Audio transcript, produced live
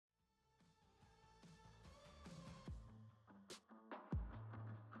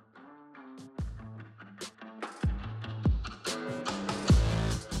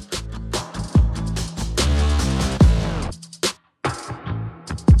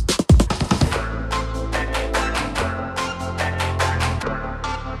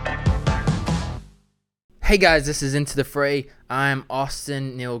Hey guys, this is Into the Fray. I'm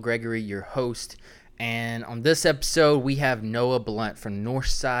Austin Neil Gregory, your host, and on this episode we have Noah Blount from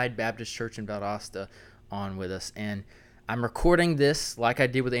Northside Baptist Church in Valdosta on with us, and I'm recording this like I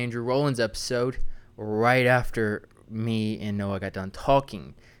did with Andrew Rowland's episode right after me and Noah got done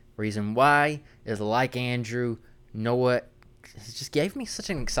talking. Reason why is, like Andrew, Noah just gave me such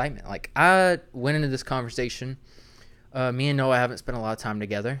an excitement. Like, I went into this conversation, me and Noah haven't spent a lot of time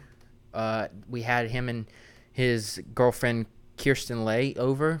together. We had him and his girlfriend Kirsten Lay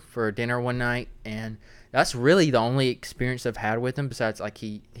over for dinner one night, and that's really the only experience I've had with him besides like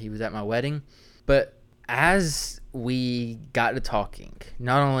he was at my wedding. But as we got to talking,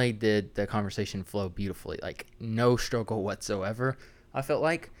 not only did the conversation flow beautifully, like no struggle whatsoever, I felt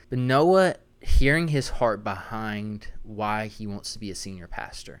like, but Noah, hearing his heart behind why he wants to be a senior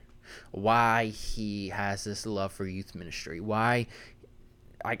pastor, why he has this love for youth ministry, why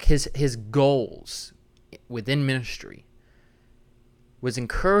like his goals within ministry was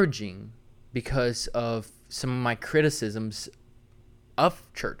encouraging because of some of my criticisms of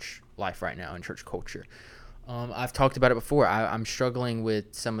church life right now and church culture. I've talked about it before. I'm struggling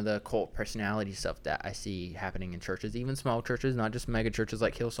with some of the cult personality stuff that I see happening in churches, even small churches, not just mega churches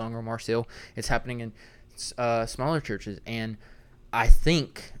like Hillsong or Mars Hill. It's happening in smaller churches, and I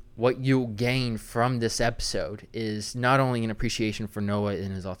think what you'll gain from this episode is not only an appreciation for Noah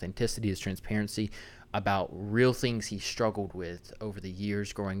and his authenticity, his transparency about real things he struggled with over the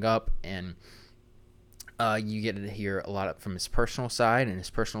years growing up, and you get to hear a lot from his personal side and his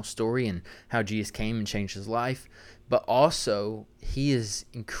personal story and how Jesus came and changed his life, but also he is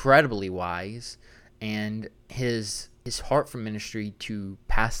incredibly wise, and his heart for ministry to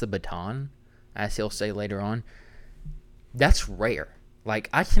pass the baton, as he'll say later on, that's rare.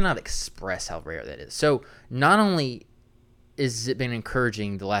 Like, I cannot express how rare that is. So not only is it been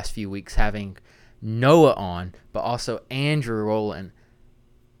encouraging the last few weeks having Noah on, but also Andrew Rowland,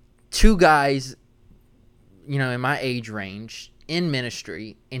 two guys, you know, in my age range in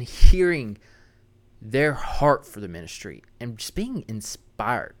ministry, and hearing their heart for the ministry and just being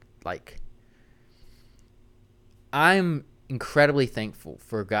inspired. Like, I'm incredibly thankful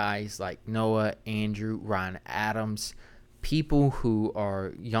for guys like Noah, Andrew, Ryan Adams, people who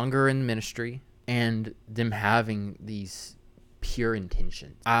are younger in ministry, and them having these pure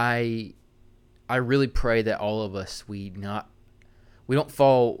intentions. I really pray that all of us, we don't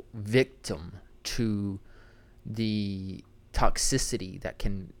fall victim to the toxicity that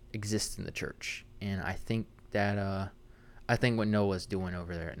can exist in the church. And I think that what Noah's doing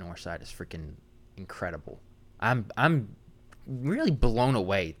over there at Northside is freaking incredible. I'm really blown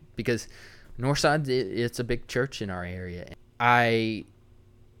away because Northside, it's a big church in our area. I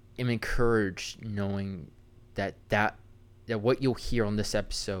am encouraged knowing that what you'll hear on this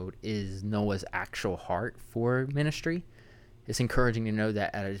episode is Noah's actual heart for ministry. It's encouraging to know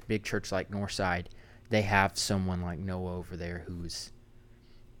that at a big church like Northside, they have someone like Noah over there who's,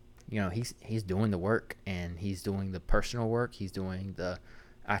 you know, he's doing the work, and he's doing the personal work. He's doing the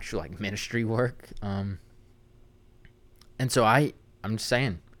actual like ministry work. And so I'm just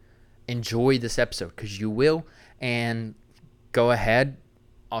saying, enjoy this episode because you will, and go ahead,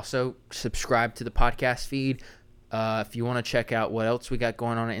 also subscribe to the podcast feed. If you want to check out what else we got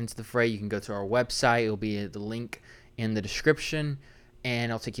going on at Into the Fray, you can go to our website. It'll be the link in the description,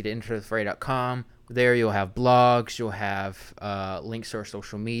 and I'll take you to intothefray.com. There you'll have blogs, you'll have links to our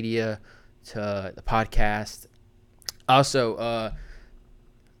social media, to the podcast. Also,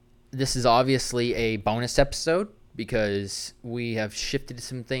 this is obviously a bonus episode because we have shifted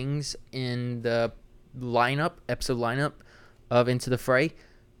some things in the episode lineup of Into the Fray.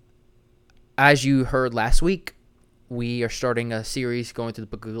 As you heard last week, we are starting a series going through the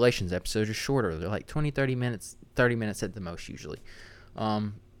book of Galatians. Episodes are shorter. They're like 20, 30 minutes at the most usually. I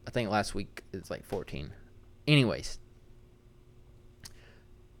think last week it's like 14. Anyways,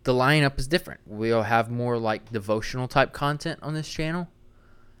 the lineup is different. We'll have more like devotional type content on this channel.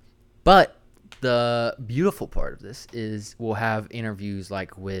 But the beautiful part of this is we'll have interviews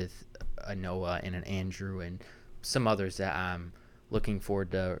like with a Noah and an Andrew and some others that I'm looking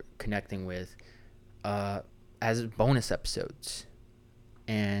forward to connecting with as bonus episodes.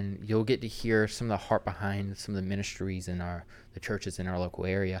 And you'll get to hear some of the heart behind some of the ministries in the churches in our local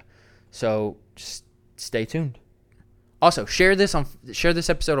area. So just stay tuned. Also, share this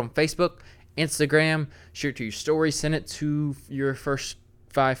episode on Facebook, Instagram, share it to your stories, send it to your first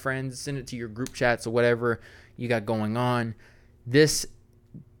 5 friends, send it to your group chats or whatever you got going on. This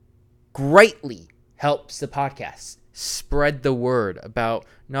greatly helps the podcast spread the word about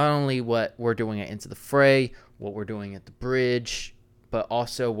not only what we're doing at Into the Fray, what we're doing at the Bridge, but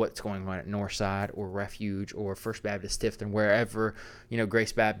also what's going on at Northside or Refuge or First Baptist Tifton, wherever,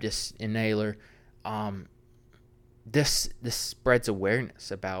 Grace Baptist in Naylor. This spreads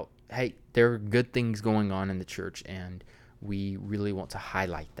awareness about, hey, there are good things going on in the church, and we really want to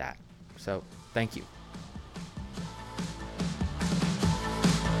highlight that. So thank you.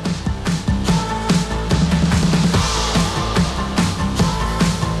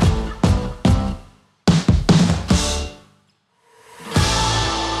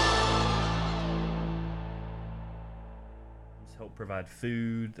 Help provide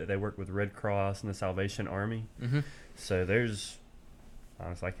food. That they work with Red Cross and the Salvation Army. Mm-hmm. So there's,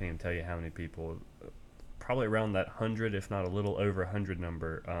 honestly, I can't even tell you how many people, probably around that 100, if not a little over 100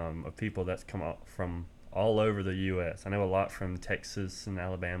 number of people that's come out from all over the U.S. I know a lot from Texas and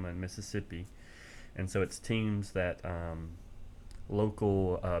Alabama and Mississippi. And so it's teams that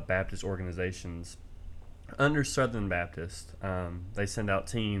local Baptist organizations under Southern Baptist, they send out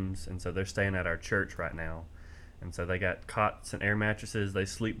teams, and so they're staying at our church right now. And so they got cots and air mattresses. They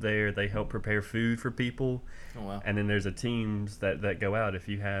sleep there. They help prepare food for people. Oh, wow. And then there's a teams that go out. If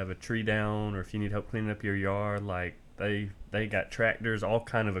you have a tree down or if you need help cleaning up your yard, like they got tractors, all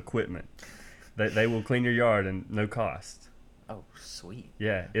kind of equipment. They will clean your yard and no cost. Oh, sweet.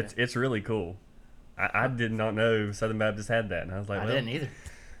 Yeah, it's really cool. I did not know Southern Baptist had that. And I was like, I didn't either.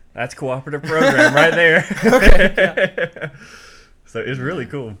 That's cooperative program right there. Okay. Yeah. So it's really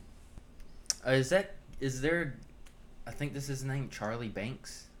cool. Is there... I think this is his name, Charlie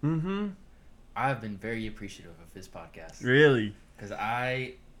Banks. Mm-hmm. I've been very appreciative of his podcast. Really?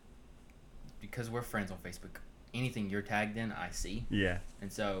 Because we're friends on Facebook, anything you're tagged in, I see. Yeah.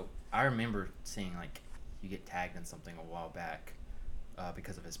 And so I remember seeing, like, you get tagged in something a while back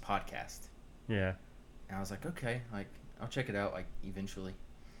because of his podcast. Yeah. And I was like, okay, like, I'll check it out, like, eventually.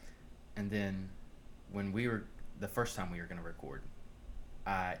 And then when the first time we were going to record,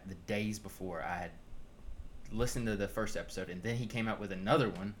 the days before, I had listened to the first episode, and then he came out with another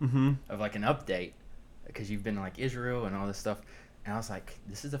one of like an update because you've been like Israel and all this stuff, and I was like,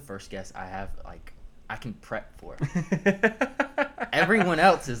 this is the first guest I have like I can prep for. Everyone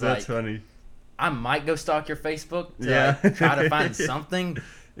else is That's like, funny. I might go stalk your Facebook to like, try to find something,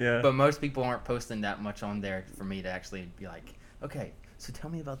 but most people aren't posting that much on there for me to actually be like, okay, so tell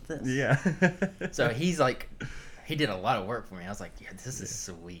me about this. Yeah. So he's like, he did a lot of work for me. I was like, yeah, this is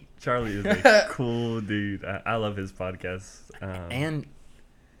sweet. Charlie is a cool dude. I love his podcast. And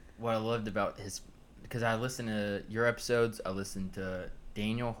what I loved about his, because I listened to your episodes, I listened to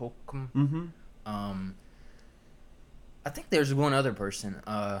Daniel Holcomb. Mm-hmm. I think there's one other person,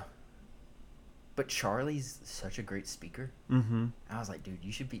 but Charlie's such a great speaker. Mm-hmm. I was like, dude,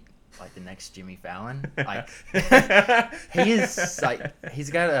 you should be like the next Jimmy Fallon. Like, he is like, he's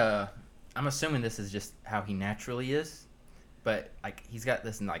got I'm assuming this is just how he naturally is, but like he's got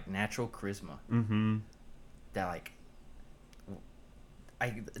this like natural charisma that like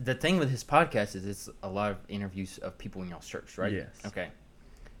the thing with his podcast is it's a lot of interviews of people in y'all's church, right? Yes. Okay.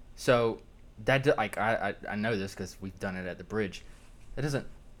 So that like I know this because we've done it at the Bridge. That doesn't,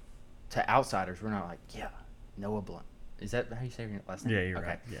 to outsiders, we're not like, yeah, Noah Blount. Is that how you say your last name? Yeah, you're okay.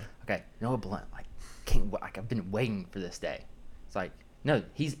 right. Yeah. Okay, Noah Blount. Like I've been waiting for this day. It's like, no,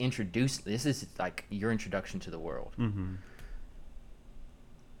 he's introduced. This is like your introduction to the world. Mm-hmm.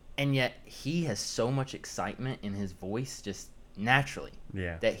 And yet he has so much excitement in his voice just naturally.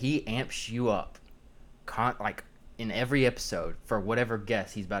 Yeah. That he amps you up like in every episode for whatever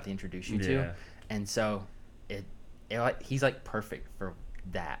guest he's about to introduce you to. And so he's like perfect for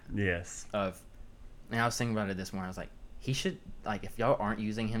that. Yes. And I was thinking about it this morning. I was like, he should, like, if y'all aren't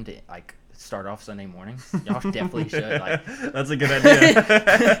using him to like start off Sunday mornings, y'all definitely should. Like, that's a good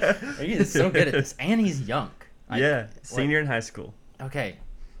idea. He is so good at this, and he's young. Like, senior in high school. Okay.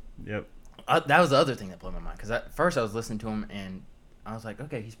 Yep. That was the other thing that blew my mind, because at first I was listening to him and I was like,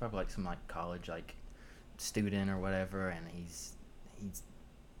 okay, he's probably like some like college like student or whatever, and he's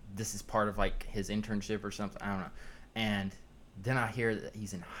this is part of like his internship or something. I don't know. And then I hear that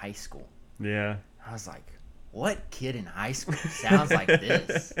he's in high school. Yeah. I was like, what kid in high school sounds like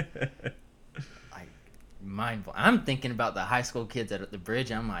this? Like, mind blowing. I'm thinking about the high school kids at the Bridge.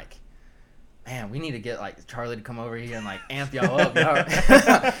 And I'm like, man, we need to get like Charlie to come over here and like amp y'all up. Y'all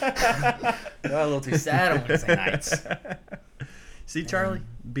a little too sad on Wednesday nights. See, Charlie,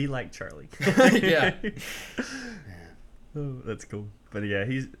 be like Charlie. Yeah. Oh, that's cool. But yeah,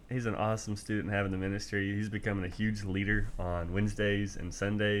 he's an awesome student having the ministry. He's becoming a huge leader on Wednesdays and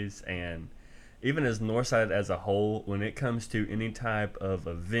Sundays, and even as Northside as a whole, when it comes to any type of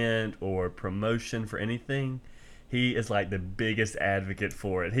event or promotion for anything, he is like the biggest advocate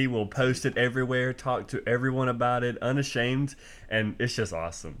for it. He will post it everywhere, talk to everyone about it, unashamed, and it's just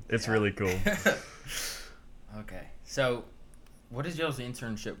awesome. It's really cool. Okay, so what is y'all's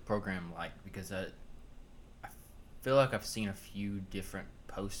internship program like? Because I feel like I've seen a few different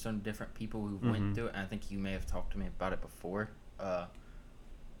posts on different people who went through it, and I think you may have talked to me about it before.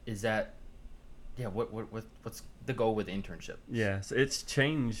 Is that, what's the goal with the internship? Yeah, so it's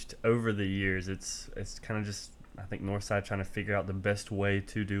changed over the years. It's kind of just, I think, Northside trying to figure out the best way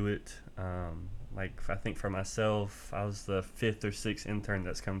to do it. Like, I think for myself, I was the 5th or 6th intern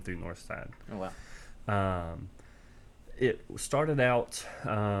that's come through Northside. Oh, wow. It started out,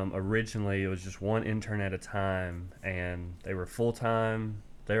 originally, it was just one intern at a time, and they were full-time,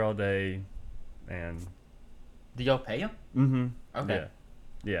 there all day, and... Do y'all pay them? Mm-hmm. Okay.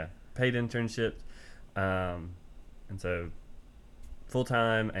 Yeah. Paid internship. And so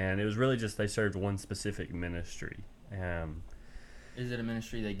full-time, and it was really just they served one specific ministry. Is it a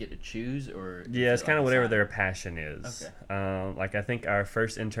ministry they get to choose, or yeah, it's kind of whatever assigned? their passion is. Okay. Like I think our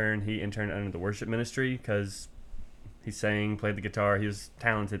first intern, he interned under the worship ministry because he sang, played the guitar, he was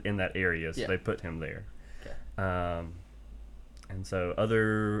talented in that area, so they put him there. Okay. And so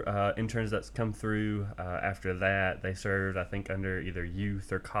other interns that's come through after that, they served, I think, under either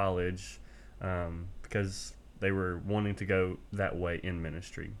youth or college, because they were wanting to go that way in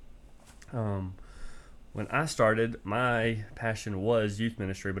ministry. When I started, my passion was youth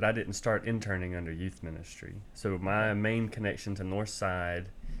ministry, but I didn't start interning under youth ministry. So my main connection to Northside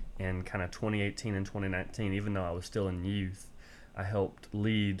in kind of 2018 and 2019, even though I was still in youth, I helped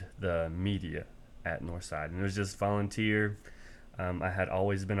lead the media at Northside. And it was just volunteer. I had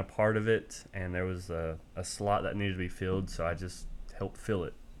always been a part of it, and there was a slot that needed to be filled, so I just helped fill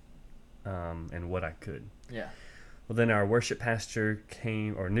it in what I could. Yeah. Well, then our worship pastor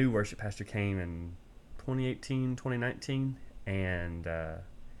came, or new worship pastor came in 2018, 2019, and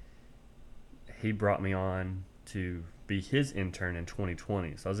he brought me on to be his intern in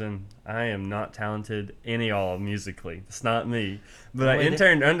 2020. So I am not talented any all musically. It's not me. But I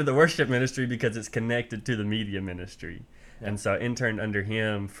interned under the worship ministry because it's connected to the media ministry. Yeah. And so I interned under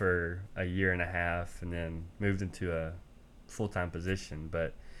him for a year and a half and then moved into a full-time position.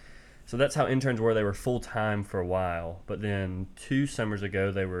 But so that's how interns were. They were full-time for a while. But then 2 summers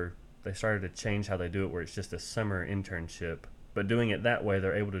ago, they started to change how they do it, where it's just a summer internship. But doing it that way,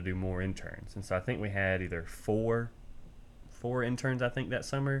 they're able to do more interns. And so I think we had either four interns, I think, that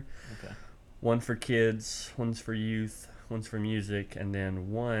summer. Okay. 1 for kids, 1's for youth, 1's for music, and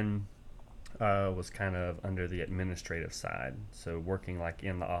then 1 was kind of under the administrative side, so working like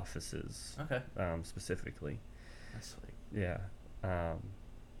in the offices. Okay. Specifically. That's sweet. Yeah.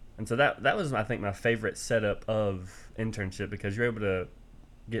 And so that was, I think, my favorite setup of internship, because you're able to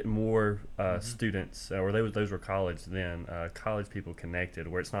get more students, or those were college then, college people connected,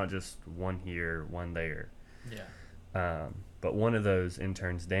 where it's not just 1 here, 1 there. Yeah. But one of those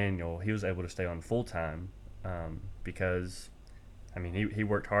interns, Daniel, he was able to stay on full time because, I mean, he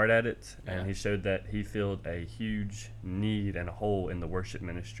worked hard at it, and he showed that he filled a huge need and a hole in the worship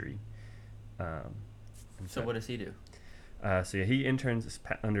ministry. So what does he do? He interns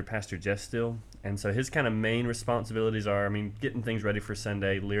under Pastor Jeff Still, and so his kind of main responsibilities are, I mean, getting things ready for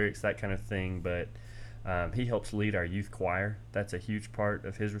Sunday, lyrics, that kind of thing, but he helps lead our youth choir. That's a huge part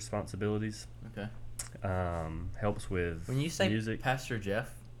of his responsibilities. Okay. Helps with when you say music. Pastor Jeff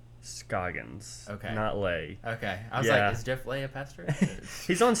Scoggins. Okay. Not Lay. Okay. I was like, is Jeff Lay a pastor?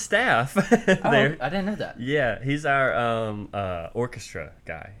 He's on staff there. I didn't know that. Yeah, he's our orchestra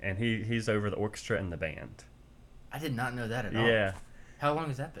guy, and he's over the orchestra and the band. I did not know that at all. Yeah. How long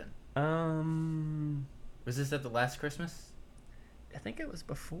has that been? Was this at the last Christmas? I think it was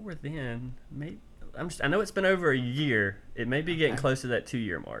before then. Maybe I know it's been over a year. It may be getting close to that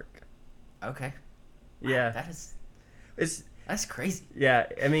 2-year mark. Okay. Yeah. Wow, that's crazy. Yeah,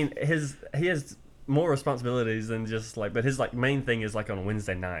 I mean, he has more responsibilities than just but his main thing is on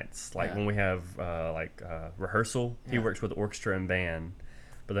Wednesday nights, when we have rehearsal. He works with the orchestra and band,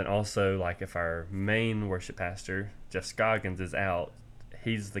 but then also if our main worship pastor Jeff Scoggins is out,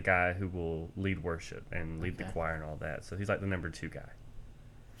 he's the guy who will lead worship and lead the choir and all that. So he's the number 2 guy.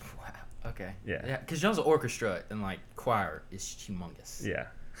 Wow. Okay. Yeah. Yeah, because y'all's orchestra and choir is humongous. Yeah.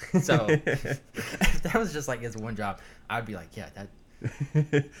 So if that was just his one job, I'd be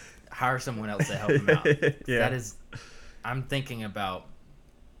that hire someone else to help him out. Yeah. That is, I'm thinking about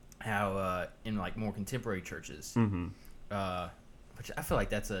how in more contemporary churches, which I feel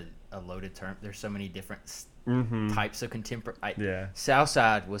that's a loaded term. There's so many different types of contemporary.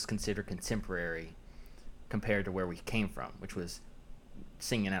 Southside was considered contemporary compared to where we came from, which was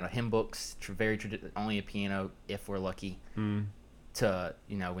singing out of hymn books, only a piano if we're lucky. To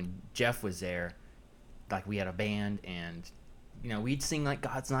when Jeff was there, like we had a band, and we'd sing like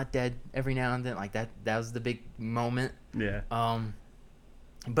God's Not Dead every now and then, like that was the big moment. Yeah.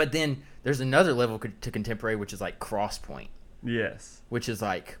 But then there's another level to contemporary, which is like Crosspoint. Yes. Which is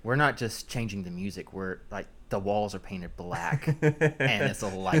like, we're not just changing the music, we're like, the walls are painted black and it's a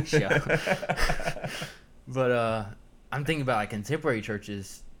light show. But I'm thinking about like contemporary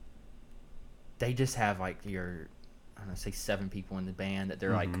churches, they just have like I don't know, say 7 people in the band that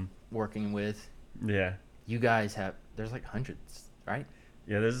they're like working with. Yeah. You guys there's like hundreds, right?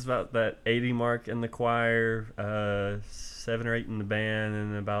 Yeah, there's about that 80 mark in the choir, 7 or 8 in the band,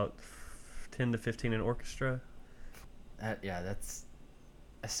 and about 10 to 15 in orchestra. That's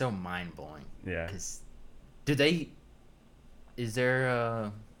so mind blowing. Yeah. Because is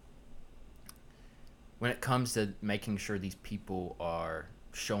there when it comes to making sure these people are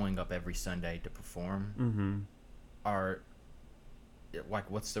showing up every Sunday to perform, are like,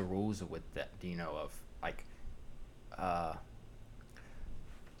 what's the rules with that? Do you know of? Like, I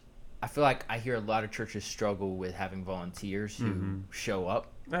feel like I hear a lot of churches struggle with having volunteers who show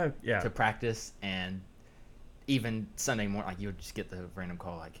up to practice, and even Sunday morning, like, you would just get the random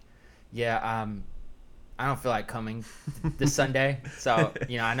call, like, I don't feel like coming this Sunday, so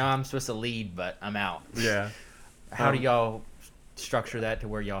I know I'm supposed to lead, but I'm out. Yeah. How do y'all structure that to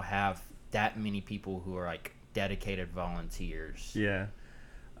where y'all have that many people who are like dedicated volunteers? Yeah.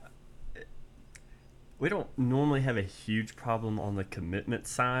 We don't normally have a huge problem on the commitment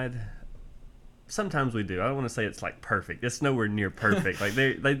side. Sometimes we do. I don't want to say it's like perfect. It's nowhere near perfect. Like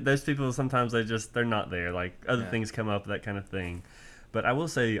those people, sometimes they're not there. Like other things come up, that kind of thing. But I will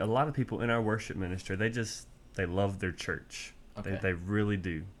say a lot of people in our worship ministry, they love their church. Okay. They really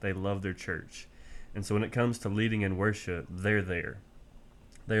do. They love their church. And so when it comes to leading in worship, they're there.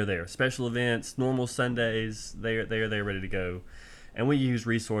 They're there. Special events, normal Sundays, they're there ready to go. And we use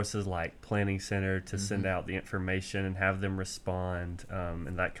resources like Planning Center to send out the information and have them respond,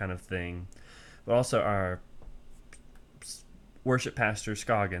 and that kind of thing. But also our worship pastor,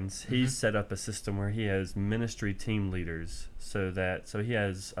 Scoggins, he's set up a system where he has ministry team leaders. So he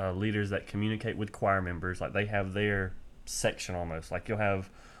has leaders that communicate with choir members. Like, they have their section almost. Like, you'll have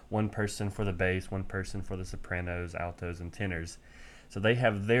one person for the bass, one person for the sopranos, altos, and tenors. So they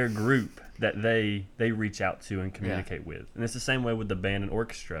have their group that they reach out to and communicate with. And it's the same way with the band and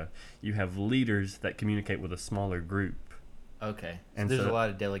orchestra. You have leaders that communicate with a smaller group. Okay. And there's a lot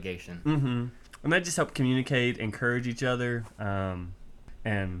of delegation. Mm-hmm. And they just help communicate, encourage each other.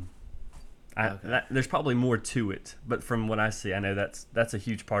 There's probably more to it. But from what I see, I know that's a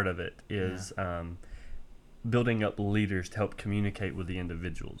huge part of it, is building up leaders to help communicate with the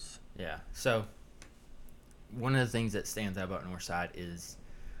individuals. Yeah. So one of the things that stands out about Northside is,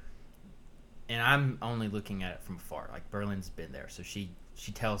 and I'm only looking at it from afar, like Berlin's been there, so she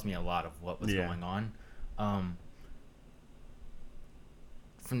tells me a lot of what was going on.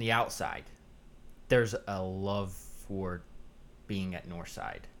 From the outside, there's a love for being at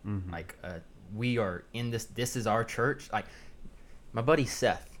Northside. Like, we are in this is our church. Like, my buddy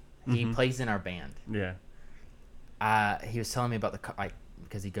Seth, he plays in our band. Yeah. He was telling me about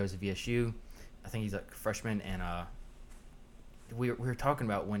because he goes to VSU. I think he's a freshman, and we were talking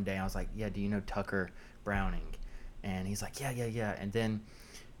about one day. I was like, "Yeah, do you know Tucker Browning?" And he's like, "Yeah." And then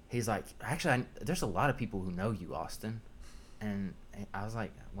he's like, "Actually, there's a lot of people who know you, Austin." And I was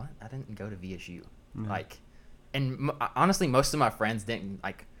like, "What? I didn't go to VSU." Like, and honestly, most of my friends didn't,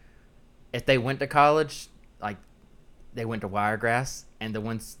 like, if they went to college, like, they went to Wiregrass, and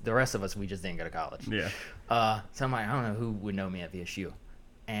the rest of us, we just didn't go to college. Yeah. So I'm like, I don't know who would know me at VSU.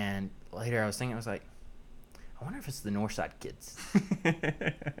 And later I was thinking, I was like, I wonder if it's the Northside kids.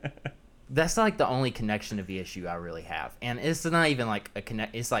 That's like the only connection to VSU I really have. And it's not even like a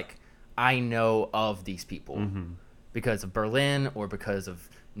connect. It's like, I know of these people because of Berlin or because of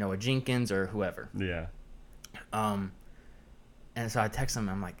Noah Jenkins or whoever. Yeah. And so I text him.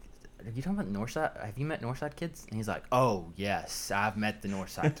 I'm like, "Are you talking about Northside? Have you met Northside kids?" And he's like, "Oh yes, I've met the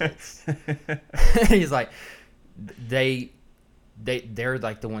Northside kids." He's like, they're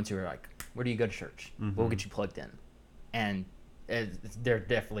like the ones who are like, "Where do you go to church? We'll get you plugged in," and they're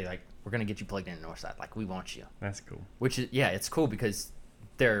definitely like, "We're gonna get you plugged in Northside. Like, we want you." That's cool. Which is, it's cool because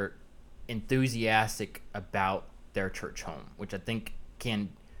they're enthusiastic about their church home, which I think can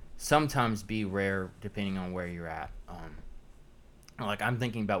sometimes be rare depending on where you're at. Like, I'm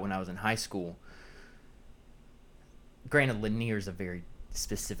thinking about when I was in high school. Granted, Lanier is a very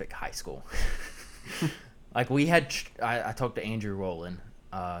specific high school. Like, we had, I talked to Andrew Rowland,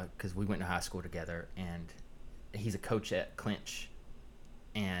 because we went to high school together, and he's a coach at Clinch.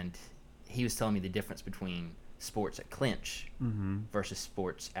 and he was telling me the difference between sports at Clinch versus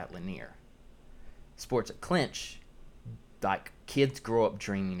sports at Lanier. Sports at Clinch, like, kids grow up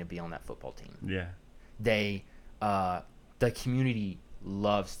dreaming to be on that football team. Yeah. They, the community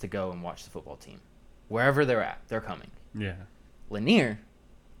loves to go and watch the football team. Wherever they're at, they're coming. Yeah. Lanier,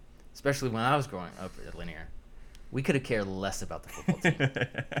 especially when I was growing up at Lanier, we could have cared less about the football team.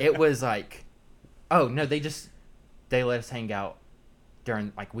 It was like, oh, no, they let us hang out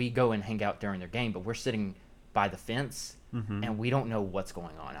during, like, we go and hang out during their game, but we're sitting by the fence, and we don't know what's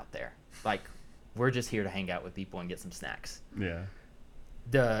going on out there. Like, we're just here to hang out with people and get some snacks. Yeah.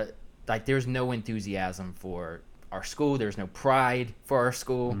 There's no enthusiasm for our school. There's no pride for our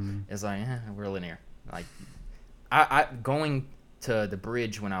school. It's like, we're Lanier. Like, I going to the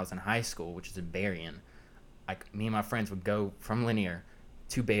bridge when I was in high school, which is in Berrien, like, me and my friends would go from Lanier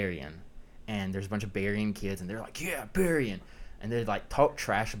to Berrien, and there's a bunch of Berrien kids, and they're like, yeah, Berrien. And they'd, like, talk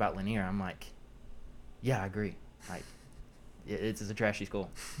trash about Lanier. I'm like, yeah, I agree. Like, it's a trashy school.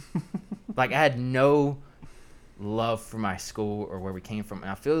 Like, I had no love for my school or where we came from.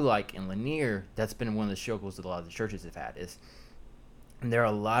 And I feel like in Lanier, that's been one of the struggles that a lot of the churches have had. And there are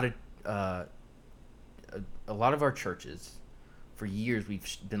a lot of our churches, for years, we've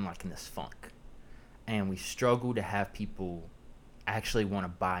been, like, in this funk. And we struggle to have people actually want to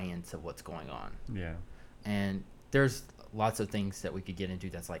buy into what's going on. Yeah. And there's lots of things that we could get into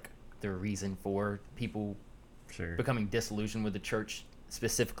that's, like, the reason for people becoming disillusioned with the church,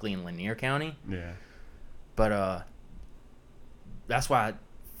 specifically in Lanier County. Yeah. But that's why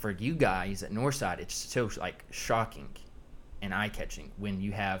for you guys at Northside, it's so, like, shocking and eye-catching when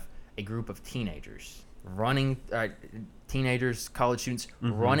you have a group of teenagers running, college students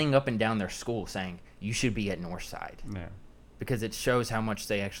running up and down their school saying, you should be at Northside. Yeah. Because it shows how much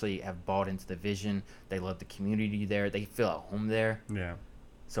they actually have bought into the vision. They love the community there. They feel at home there. Yeah.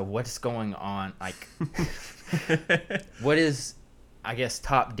 So what's going on? Like, what is, I guess,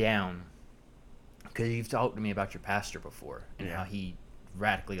 top down? Because you've talked to me about your pastor before and how he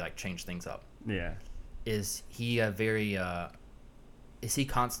radically, like, changed things up. Yeah. Is he is he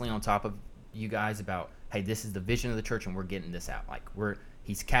constantly on top of you guys about, hey, this is the vision of the church and we're getting this out? Like,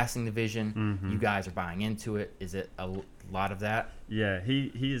 he's casting the vision. You guys are buying into it. Is it a lot of that? Yeah,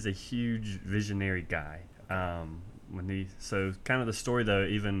 he is a huge visionary guy. So kind of the story, though,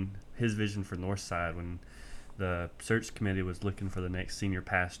 even his vision for Northside, when the search committee was looking for the next senior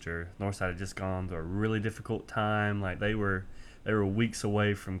pastor, Northside had just gone through a really difficult time. Like, they were weeks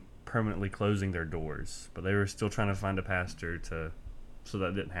away from permanently closing their doors, but they were still trying to find a pastor so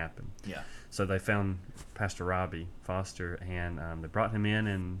that didn't happen. Yeah. So they found Pastor Robbie Foster, and they brought him in,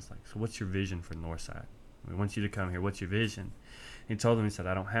 and it's like, so what's your vision for Northside? We want you to come here. What's your vision? He told them, he said,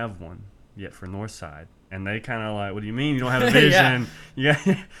 I don't have one yet for Northside. And they kind of like, what do you mean you don't have a vision? You got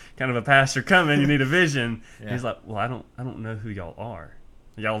kind of a pastor coming, you need a vision. Yeah. He's like, well, I don't know who y'all are.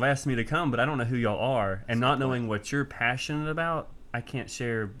 Y'all have asked me to come, but I don't know who y'all are. And not knowing what you're passionate about, I can't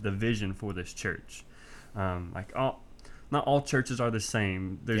share the vision for this church. Not all churches are the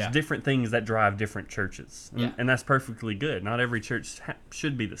same. There's different things that drive different churches. And that's perfectly good. Not every church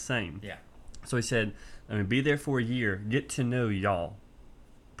should be the same. Yeah. So he said, be there for a year, get to know y'all,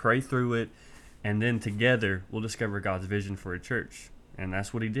 pray through it, and then together we'll discover God's vision for a church. And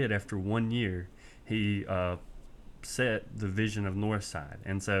that's what he did. After 1 year, he set the vision of Northside.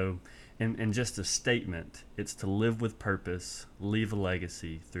 And so in just a statement, it's to live with purpose, leave a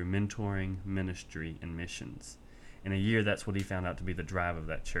legacy through mentoring, ministry, and missions. In a year, that's what he found out to be the drive of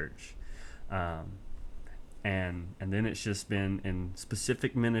that church. And then it's just been in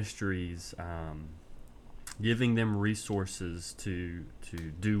specific ministries, giving them resources to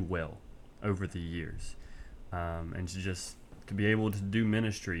do well over the years, and to be able to do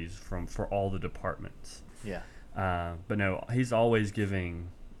ministries for all the departments. Yeah. But no, he's always giving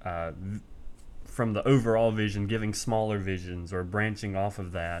from the overall vision, giving smaller visions or branching off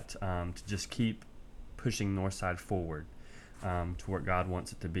of that to just keep pushing Northside forward to where God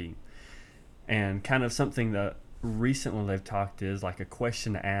wants it to be. And kind of something that recently they've talked is, like, a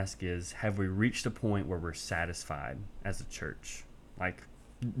question to ask is, have we reached a point where we're satisfied as a church? Like,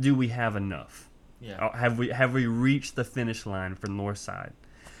 do we have enough? Yeah. Have we reached the finish line for Northside?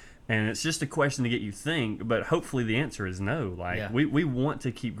 And it's just a question to get you think, but hopefully the answer is no. Like, we want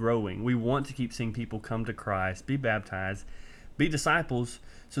to keep growing. We want to keep seeing people come to Christ, be baptized, be disciples,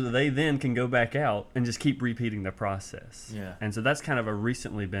 so that they then can go back out and just keep repeating the process. Yeah. And so that's kind of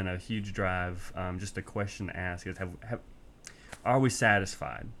recently been a huge drive. Just a question to ask is, are we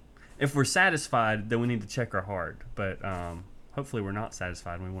satisfied? If we're satisfied, then we need to check our heart. But hopefully we're not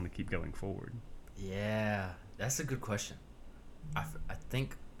satisfied and we want to keep going forward. Yeah, that's a good question. I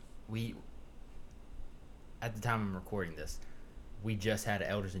think we, at the time I'm recording this, we just had an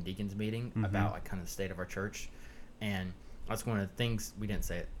elders and deacons meeting about like kind of the state of our church, and that's one of the things we didn't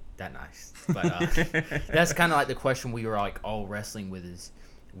say it that nice, but that's kind of like the question we were like all wrestling with is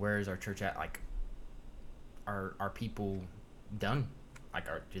where is our church at? Like, are people done? Like,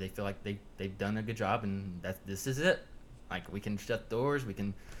 do they feel like they've done a good job and that this is it? Like, we can shut doors,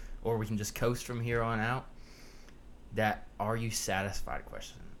 or we can just coast from here on out. That are you satisfied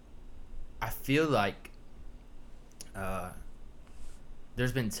question. I feel like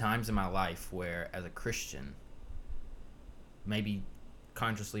there's been times in my life where, as a Christian, maybe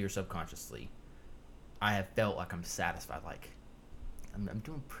consciously or subconsciously, I have felt like I'm satisfied. Like, I'm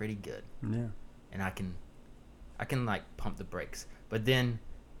doing pretty good. Yeah. And I can like pump the brakes. But then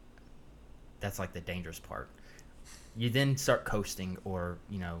that's like the dangerous part. You then start coasting or,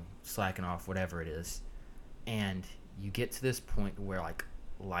 slacking off, whatever it is. And you get to this point where like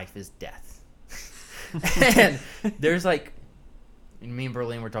life is death. And there's like, me and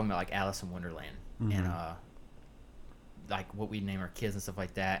Berlin were talking about like Alice in Wonderland. Mm-hmm. And like what we name our kids and stuff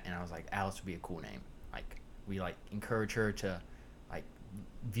like that. And I was like, Alice would be a cool name. Like, we like encourage her to like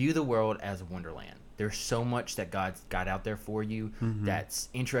view the world as a wonderland. There's so much that God's got out there for you that's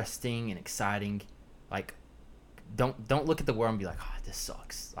interesting and exciting. Like, don't look at the world and be like, oh, this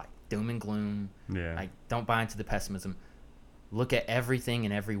sucks. Like, doom and gloom. Yeah. Like, don't buy into the pessimism. Look at everything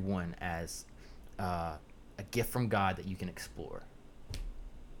and everyone as a gift from God that you can explore.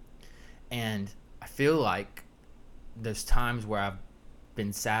 And I feel like there's times where I've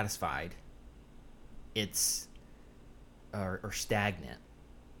been satisfied, or stagnant.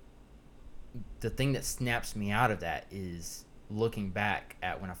 The thing that snaps me out of that is looking back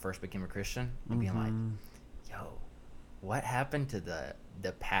at when I first became a Christian and being like, yo, what happened to the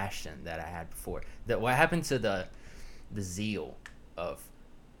passion that I had before? What happened to the zeal of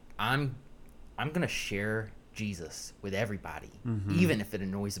I'm gonna share Jesus with everybody, even if it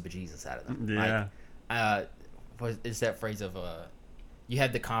annoys the bejesus out of them. Yeah. Like, what is that phrase of you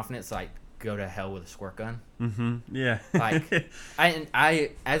had the confidence like go to hell with a squirt gun? Yeah. Like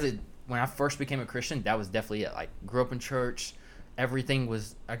when I first became a Christian, that was definitely it. Like, grew up in church, I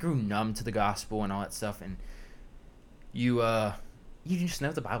grew numb to the gospel and all that stuff, and you just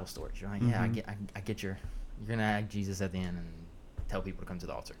know the Bible stories. You're like, yeah, I get you're gonna act Jesus at the end and tell people to come to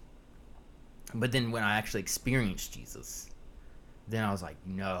the altar. But then when I actually experienced Jesus, then I was like,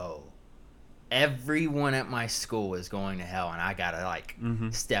 no, everyone at my school is going to hell, and I gotta like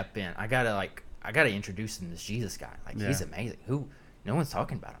step in. I gotta introduce them to this Jesus guy. Like, he's amazing. No one's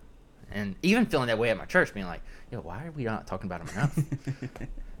talking about him. And even feeling that way at my church, being like, why are we not talking about him enough?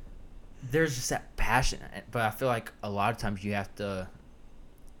 There's just that passion. But I feel like a lot of times you have to,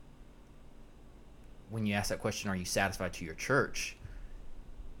 when you ask that question, are you satisfied to your church?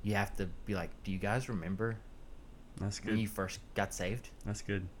 You have to be like, do you guys remember when you first got saved? That's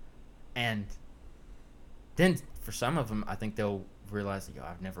good. And then for some of them, I think they'll realize that,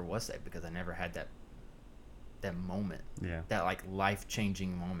 I never was saved because I never had that moment. Yeah. That like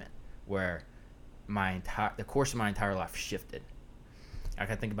life-changing moment where the course of my entire life shifted. I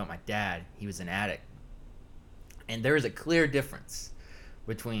can think about my dad. He was an addict. And there is a clear difference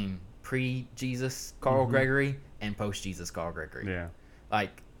between pre-Jesus Carl Gregory and post-Jesus Carl Gregory. Yeah.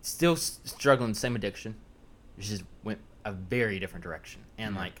 Like, still struggling, same addiction. It just went a very different direction.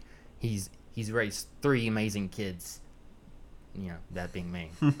 And like, he's raised 3 amazing kids, that being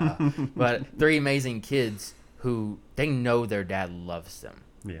me. But 3 amazing kids who they know their dad loves them.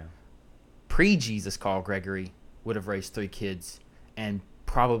 Yeah. Pre-Jesus Carl Gregory would have raised 3 kids and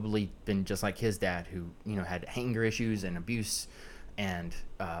probably been just like his dad, who had anger issues and abuse and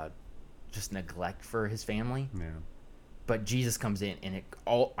just neglect for his family. Yeah. But Jesus comes in and it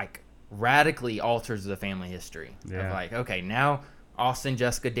all like radically alters the family history. Yeah. Of like, okay, now Austin,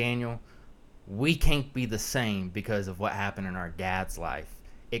 Jessica, Daniel, we can't be the same because of what happened in our dad's life.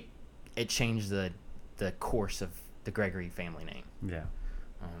 It changed the course of the Gregory family name. Yeah.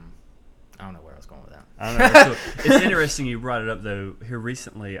 I don't know where I was going with that. I don't know. It's interesting you brought it up, though. Here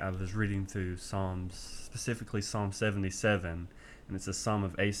recently, I was reading through Psalms, specifically Psalm 77, and it's a psalm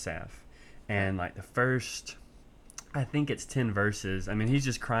of Asaph. And like the first, I think it's 10 verses. I mean, he's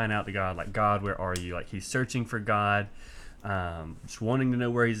just crying out to God, like, God, where are you? Like, he's searching for God, just wanting to know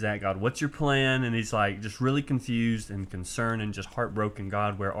where he's at. God, what's your plan? And he's like just really confused and concerned and just heartbroken.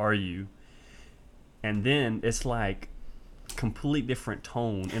 God, where are you? And then it's like complete different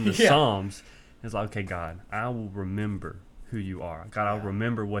tone in the Psalms. It's like, okay, God, I will remember who you are. God, I'll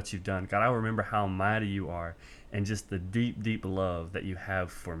remember what you've done. God, I'll remember how mighty you are and just the deep, deep love that you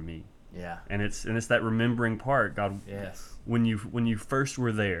have for me. Yeah. And it's that remembering part, God, Yes. when you first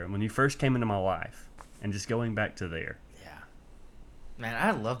were there, when you first came into my life, and just going back to there. Yeah. Man,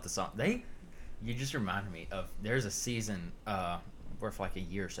 I love the song. You just reminded me of, there's a season where for like a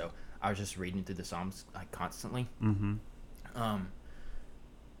year or so, I was just reading through the Psalms like constantly. Mm-hmm.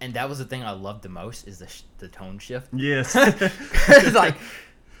 And that was the thing I loved the most, is the tone shift. Yes. It's like,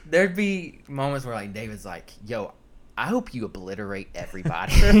 there'd be moments where like David's like, yo, I hope you obliterate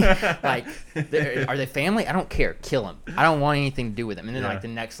everybody. Like, are they family? I don't care. Kill them. I don't want anything to do with them. And then like the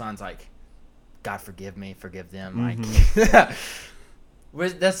next line's like, God forgive me, forgive them. Mm-hmm.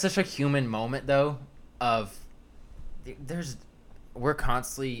 Like, that's such a human moment though. We're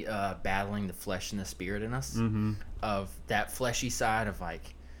constantly battling the flesh and the spirit in us. Mm-hmm. Of that fleshy side of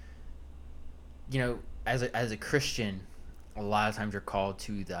like, as a Christian, a lot of times you're called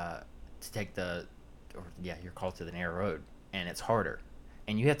you're called to the narrow road, and it's harder,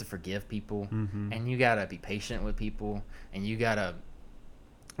 and you have to forgive people, Mm-hmm. and you gotta be patient with people, and you gotta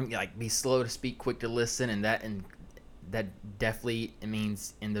like be slow to speak, quick to listen, and that definitely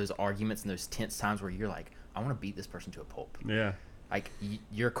means in those arguments and those tense times where you're like, I want to beat this person to a pulp. Yeah. Like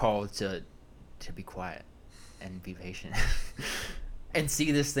you're called to be quiet and be patient and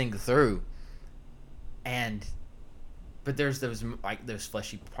see this thing through. But there's those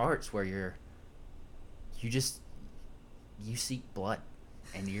fleshy parts where you seek blood,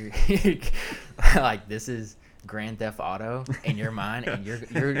 and you're like, this is Grand Theft Auto in your mind, and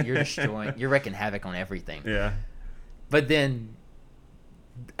you're wrecking havoc on everything. Yeah. But then,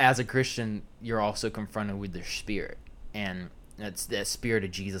 as a Christian, you're also confronted with the spirit, and it's that spirit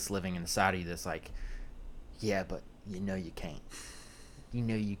of Jesus living inside of you. That's like, yeah, but you can't.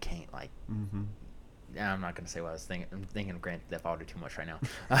 You can't. Like, Mm-hmm. I'm not gonna say what I was thinking. I'm thinking of Grand Theft Auto too much right now.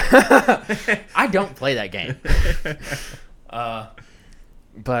 I don't play that game.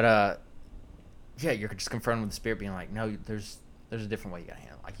 Yeah, you're just confronted with the spirit being like, no, there's a different way you gotta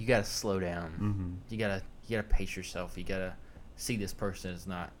handle it. Like, you gotta slow down. Mm-hmm. You gotta pace yourself. You gotta see this person as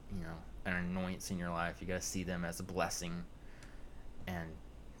not, an annoyance in your life. You gotta see them as a blessing. And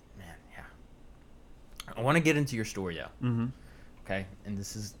man, yeah. I want to get into your story though. Mm-hmm. Okay, and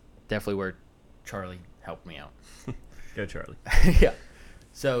this is definitely where Charlie helped me out. Go Charlie. Yeah.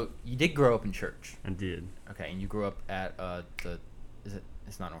 So you did grow up in church. I did. Okay, and you grew up at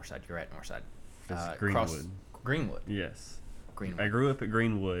it's not Northside. You're at Northside. It's Greenwood. Greenwood. Yes. Greenwood. I grew up at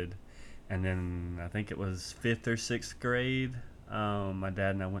Greenwood, and then I think it was 5th or 6th grade. My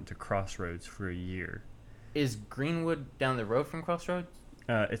dad and I went to Crossroads for a year. Is Greenwood down the road from Crossroads?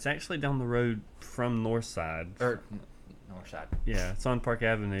 It's actually down the road from Northside. Or Northside. Yeah, it's on Park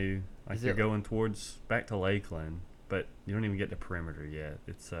Avenue. Like, Is you're it- going back to Lakeland, but you don't even get to Perimeter yet.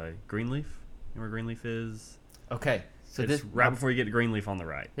 It's Greenleaf. You know where Greenleaf is? Okay, so It's this right before you get to Greenleaf on the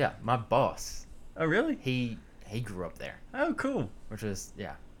right. Yeah, my boss. Oh, really? He grew up there, Oh, cool. which was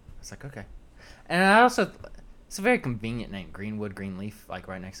It's like, okay, and I also, it's a very convenient name, Greenwood, Greenleaf, like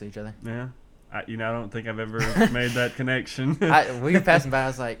right next to each other. Yeah. I don't think I've ever made that connection. We were passing by. I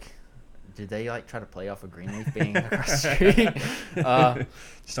was like, did they like try to play off of Greenleaf being across the street?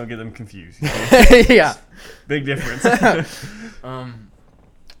 Just don't get them confused. Yeah. Big difference.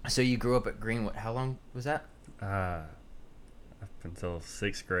 So you grew up at Greenwood. How long was that? Up until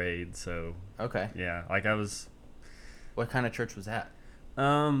 6th grade. So Okay. yeah, like I was What kind of church was that?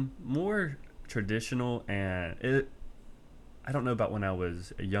 more traditional, and I don't know about when I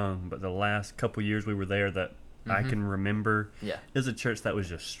was young, but the last couple years we were there that I can remember. Yeah. It was a church that was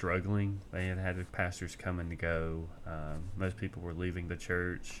just struggling. They had pastors come and go. Most people were leaving the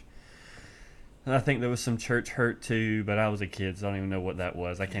church. And I think there was some church hurt too, but I was a kid, so I don't even know what that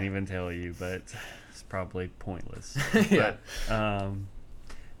was. I can't even tell you, but it's probably pointless. Yeah. But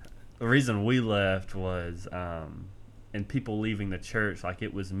the reason we left was, and people leaving the church, like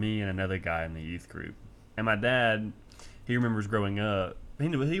it was me and another guy in the youth group. And my dad, he remembers growing up,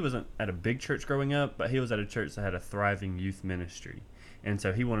 he wasn't at a big church growing up, but he was at a church that had a thriving youth ministry. And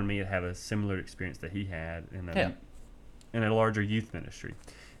so he wanted me to have a similar experience that he had in a larger youth ministry.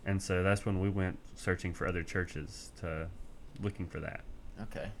 And so that's when we went searching for other churches, looking for that.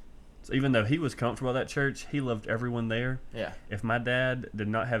 Okay. So even though he was comfortable at that church, he loved everyone there. Yeah. If my dad did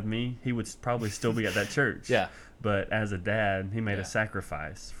not have me, he would probably still be at that church. Yeah. But as a dad, he made Yeah. a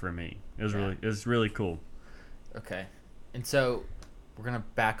sacrifice for me. It was Yeah. really cool. Okay. And so we're gonna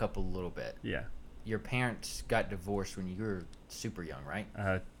back up a little bit. Yeah. Your parents got divorced when you were super young, right?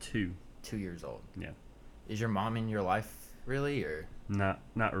 2. 2 years old. Yeah. Is your mom in your life really, or? Not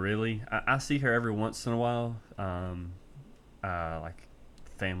really. I see her every once in a while, like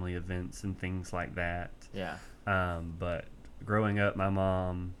family events and things like that. Yeah. But growing up, my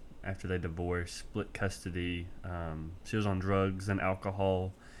mom after they divorced, split custody. She was on drugs and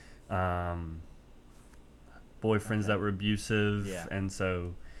alcohol, boyfriends that were abusive, Yeah. and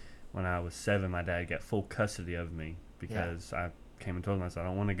so when I was 7, my dad got full custody of me because I came and told him, I said, I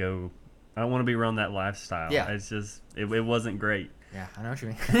don't want to be around that lifestyle. Yeah. It's just it wasn't great. Yeah, I know what you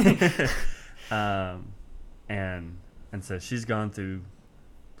mean. And so she's gone through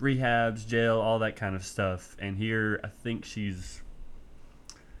rehabs, jail, all that kind of stuff. And here, I think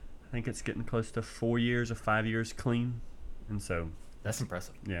it's getting close to 4 years or 5 years clean. And so That's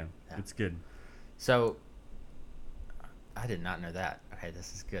impressive. yeah, it's good. So I did not know that. Okay,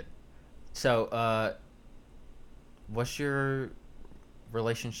 this is good. So, what's your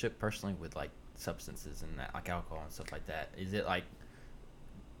relationship personally with like substances and that, like alcohol and stuff like that? Is it like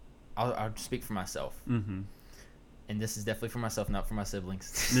I'll speak for myself, Mm-hmm. and this is definitely for myself, not for my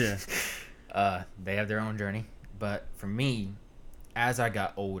siblings. Yeah. They have their own journey, but for me, as I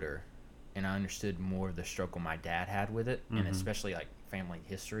got older, and I understood more of the struggle my dad had with it, and especially like family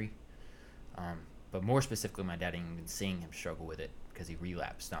history. But more specifically, my dad, even seeing him struggle with it because he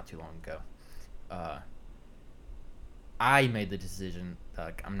relapsed not too long ago. I made the decision,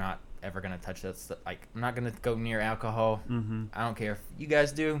 like, I'm not ever going to touch that stuff. Like, I'm not going to go near alcohol. Mm-hmm. I don't care if you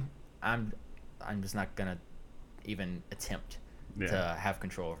guys do. I'm just not going to even attempt to have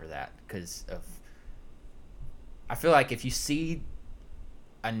control over that because of... I feel like if you see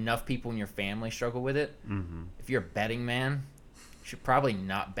enough people in your family struggle with it, if you're a betting man, you should probably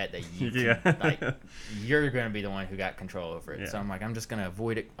not bet that you can, like, you're going to be the one who got control over it. So I'm like, I'm just going to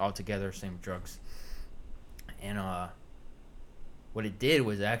avoid it altogether, same with drugs. And what it did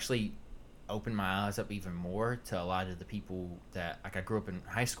was actually open my eyes up even more to a lot of the people that, like, I grew up in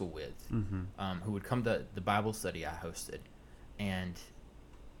high school with, who would come to the Bible study I hosted, and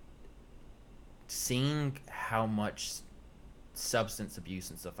seeing how much substance abuse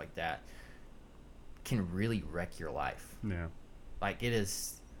and stuff like that can really wreck your life. Yeah. Like, it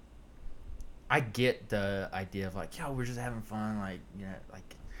is... I get the idea of, like, yo, we're just having fun, like, you know,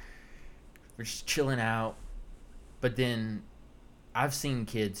 like, we're just chilling out. But then I've seen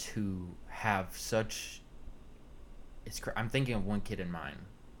kids who have such... I'm thinking of one kid in mind.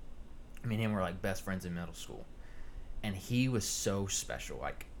 Me and him were, like, best friends in middle school. And he was so special.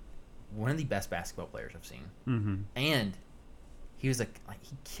 Like, one of the best basketball players I've seen. And he was, like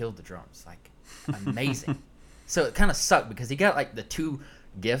he killed the drums. Like, amazing. So it kind of sucked because he got, like, the two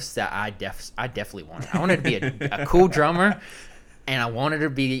gifts that I definitely wanted. I wanted to be a cool drummer, and I wanted to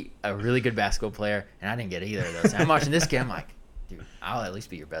be a really good basketball player, and I didn't get either of those. And I'm watching this kid, I'm like, dude, I'll at least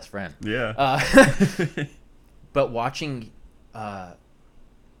be your best friend. Yeah. But watching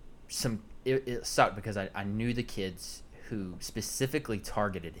it sucked because I knew the kids who specifically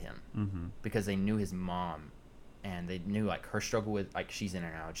targeted him because they knew his mom, and they knew, like, her struggle with, like, she's in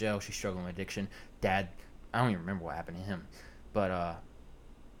and out of jail, she's struggling with addiction. Dad, I don't even remember what happened to him, but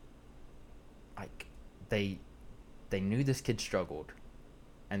like, they knew this kid struggled,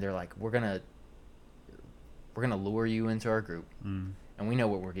 and they're like, we're gonna lure you into our group, and we know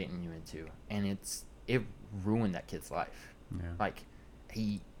what we're getting you into, and it ruined that kid's life. Like,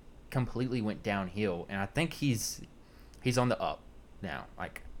 he completely went downhill, and I think he's on the up now.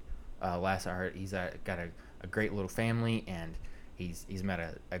 Like, last I heard, he's got a great little family, and he's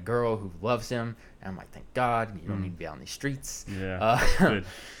met a girl who loves him, and I'm like, thank God, you don't need to be out on these streets. Good.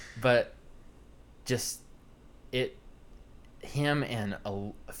 But just him and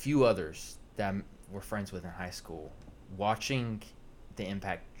a few others that were friends with in high school, watching the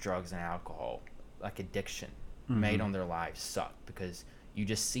impact drugs and alcohol, like addiction, made on their lives sucked, because you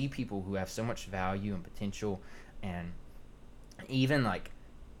just see people who have so much value and potential, and even, like,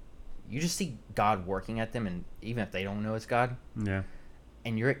 you just see God working at them, and even if they don't know it's God,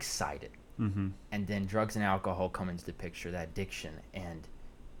 and you're excited. And then drugs and alcohol come into the picture, that addiction, and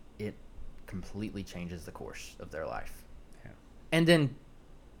it completely changes the course of their life. And then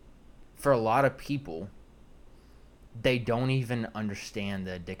for a lot of people, they don't even understand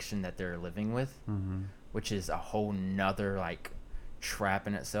the addiction that they're living with, which is a whole nother, like, trap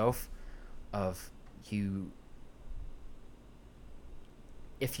in itself of you.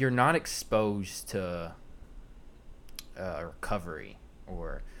 If you're not exposed to recovery,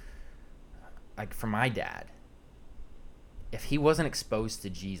 or, like, for my dad, if he wasn't exposed to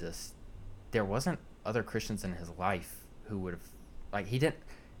Jesus, there wasn't other Christians in his life who would have, like, he didn't,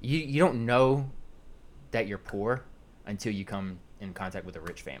 you don't know that you're poor until you come in contact with a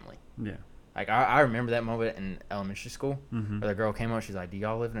rich family. Like, I remember that moment in elementary school where the girl came up, she's like, do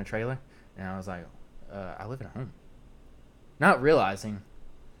y'all live in a trailer? And I was like, I live in a home. Not realizing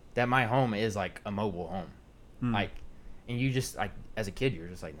that my home is, like, a mobile home. Like, And you just, like, as a kid, you're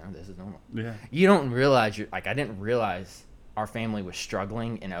just like, no, this is normal. Yeah. You don't realize, I didn't realize our family was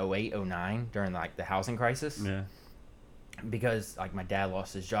struggling in 08, 09 during, like, the housing crisis. Yeah. Because, like, my dad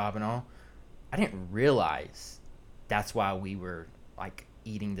lost his job and all. I didn't realize that's why we were, like,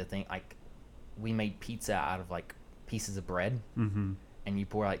 eating the thing. Like, we made pizza out of, like, pieces of bread. Mm-hmm. And you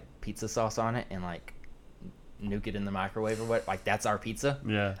pour, like, pizza sauce on it and, like, nuke it in the microwave or what. Like, that's our pizza.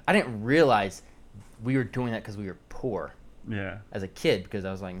 Yeah. I didn't realize we were doing that because we were poor. Yeah. As a kid, because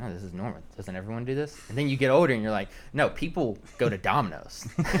I was like, no, this is normal. Doesn't everyone do this? And then you get older and you're like, no, people go to Domino's.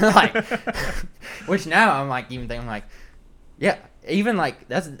 Like, which now I'm like, even thinking, I'm like, yeah, even like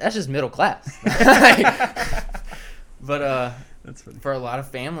that's just middle class. But That's funny. for a lot of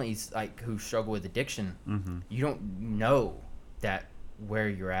families like who struggle with addiction, Mm-hmm. you don't know that where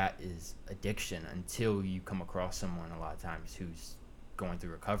you're at is addiction until you come across someone a lot of times who's going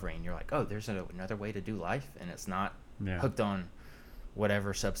through recovery, and you're like, oh, there's another way to do life, and it's not hooked on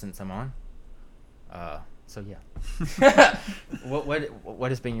whatever substance I'm on. So yeah. What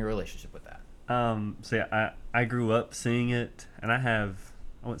has been your relationship with that? So yeah, I grew up seeing it, and I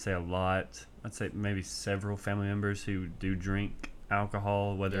wouldn't say a lot. I'd say maybe several family members who do drink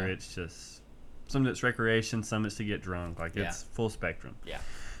alcohol, whether it's just some that's recreation, some it's to get drunk. Like it's full spectrum.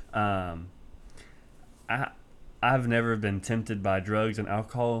 Yeah. I've never been tempted by drugs and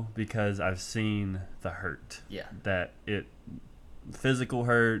alcohol because I've seen the hurt. Yeah. That physical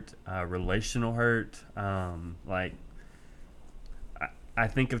hurt, relational hurt. Like I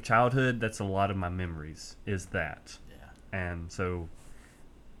think of childhood. That's a lot of my memories. Is that? Yeah. And so,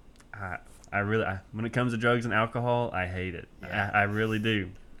 I really when it comes to drugs and alcohol, I hate it. Yeah. I really do.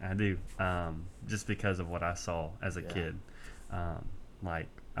 I do. Just because of what I saw as a kid. Like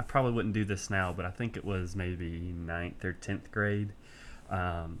I probably wouldn't do this now, but I think it was maybe 9th or 10th grade.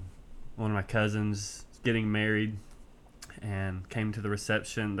 One of my cousins getting married and came to the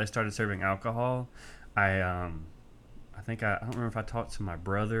reception. They started serving alcohol. I think I don't remember if I talked to my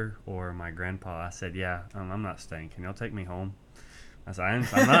brother or my grandpa. I said, yeah, I'm not staying. Can y'all take me home? I said, I'm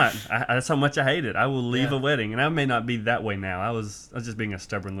not. That's how much I hate it. I will leave a wedding. And I may not be that way now. I was just being a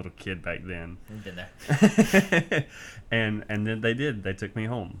stubborn little kid back then. You've been there. and then they did. They took me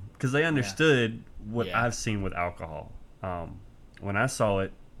home. Because they understood what I've seen with alcohol. When I saw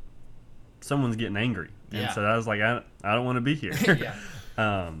it, someone's getting angry. And so I was like, I don't want to be here.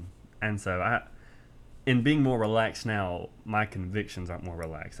 And so in being more relaxed now, my convictions aren't more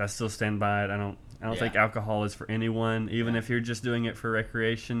relaxed. I still stand by it. I don't think alcohol is for anyone, even if you're just doing it for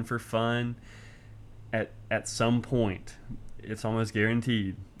recreation, for fun. At some point, it's almost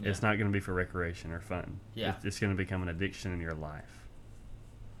guaranteed it's not going to be for recreation or fun. Yeah. It's going to become an addiction in your life.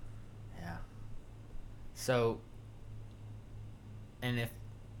 Yeah. So, and if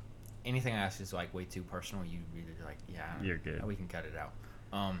anything I ask is like way too personal, you really like, You're good. We can cut it out.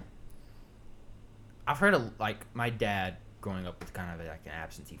 I've heard of like my dad growing up with kind of like an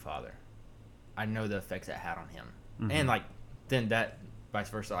absentee father. I know the effects that had on him, and like then that vice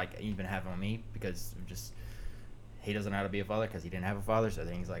versa, like even have on me because just he doesn't know how to be a father because he didn't have a father. So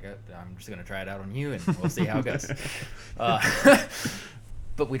then he's like, I'm just gonna try it out on you, and we'll see how it goes.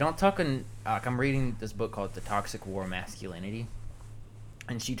 But we don't talk in. I'm reading this book called The Toxic War of Masculinity,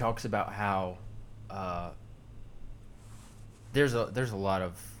 and she talks about how there's a lot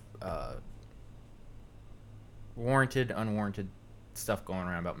of warranted, unwarranted stuff going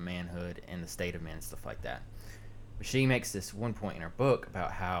around about manhood and the state of men and stuff like that. But she makes this one point in her book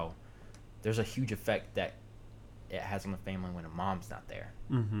about how there's a huge effect that it has on the family when a mom's not there.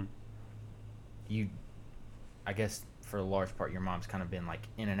 Mm-hmm. I guess for a large part, your mom's kind of been like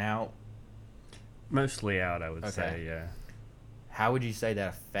in and out. Mostly out, I would say, yeah. How would you say that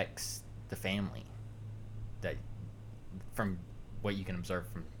affects the family? That from what you can observe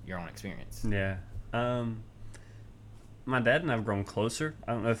from your own experience. Yeah. My dad and I have grown closer.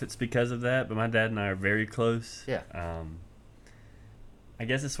 I don't know if it's because of that, but my dad and I are very close. Yeah. I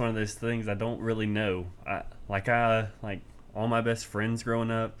guess it's one of those things I don't really know. Like all my best friends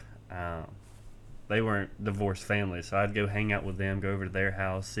growing up, they weren't divorced families, so I'd go hang out with them, go over to their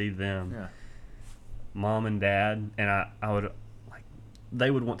house, see them. Yeah. Mom and dad, and I would they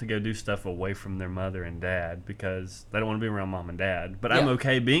would want to go do stuff away from their mother and dad because they don't want to be around mom and dad. But I'm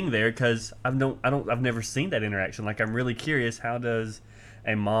okay being there because I've never seen that interaction. Like I'm really curious, how does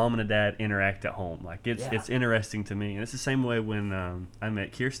a mom and a dad interact at home? Like it's interesting to me, and it's the same way when I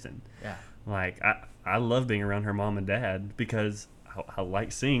met Kirsten. Yeah. Like I love being around her mom and dad because I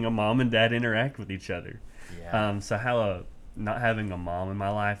like seeing a mom and dad interact with each other. Yeah. So how not having a mom in my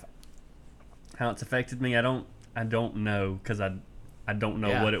life, how it's affected me, I don't know because I don't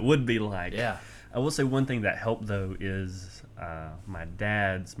know what it would be like. Yeah. I will say one thing that helped though is my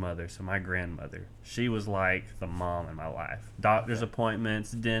dad's mother, so my grandmother. She was like the mom in my life. Doctor's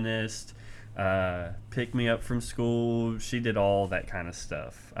appointments, dentist, pick me up from school. She did all that kind of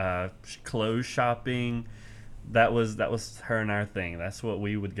stuff. Clothes shopping. That was her and our thing. That's what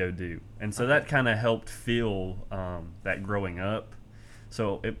we would go do, and so that kind of helped feel that growing up.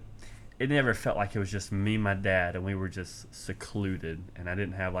 So it never felt like it was just me, my dad, and we were just secluded, and I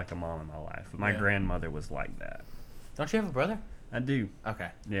didn't have like a mom in my life. But my grandmother was like that. Don't you have a brother? I do. Okay.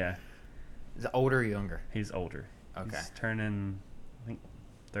 Yeah. Is it older or younger? He's older. Okay. He's turning, I think,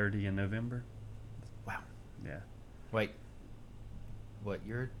 30 in November. Wow. Yeah. Wait. What,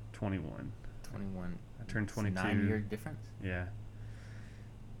 you're 21. 21. I turned 22. 9-year difference? Yeah.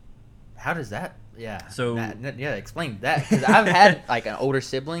 How does that? Yeah. So explain that, because I've had like an older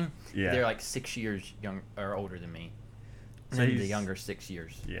sibling. Yeah. They're like 6 years young or older than me. So And the younger 6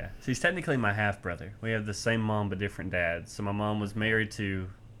 years. Yeah. So he's technically my half brother. We have the same mom but different dads. So my mom was married to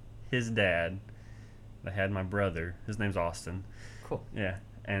his dad. They had my brother. His name's Austin. Cool. Yeah.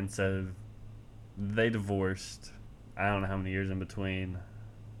 And so they divorced. I don't know how many years in between.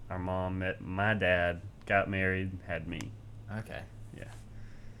 Our mom met my dad, got married, had me. Okay. Yeah.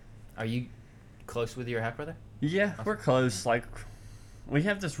 Are you close with your half brother? Yeah, we're close. Like, we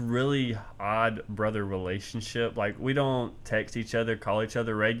have this really odd brother relationship. Like, we don't text each other, call each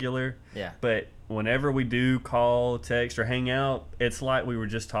other regular. Yeah. But whenever we do call, text, or hang out, it's like we were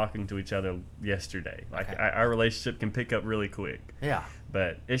just talking to each other yesterday. Like, Okay. our relationship can pick up really quick. Yeah.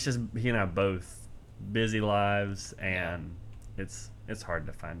 But it's just he and I both busy lives, and it's hard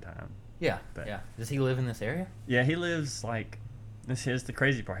to find time. Yeah. But- Yeah. Does he live in this area? Yeah, he lives like. This is the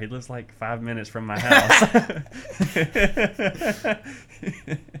crazy part. He lives like 5 minutes from my house.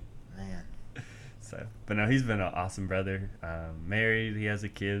 Man. So, but no, he's been an awesome brother. Married, he has a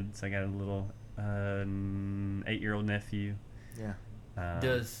kid. So I got a little 8-year-old nephew. Yeah.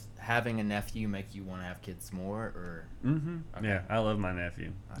 Does having a nephew make you want to have kids more, or? Mm-hmm. Okay. Yeah, I love my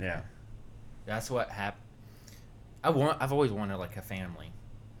nephew. Okay. Yeah. That's what happened. I've always wanted like a family,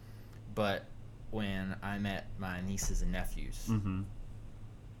 but when I met my nieces and nephews, Mm-hmm.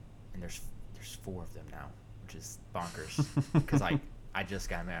 and there's 4 of them now, which is bonkers. Because I just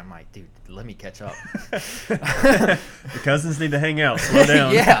got married. I'm like, dude, let me catch up. The cousins need to hang out. Slow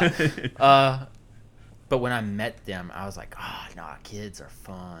down. Yeah. But when I met them, I was like, oh, nah, kids are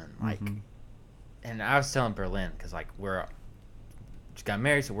fun. Like, Mhm. and I was telling Berlin, because like we're just got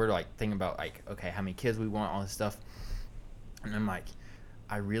married, so we're like thinking about like, okay, how many kids we want, all this stuff. And I'm like,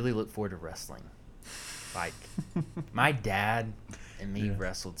 I really look forward to wrestling. Like, my dad and me Yeah.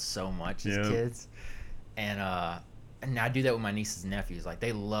 wrestled so much as Yeah. kids, and I do that with my nieces and nephews. Like,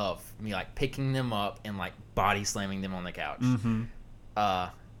 they love me like picking them up and like body slamming them on the couch. Mm-hmm.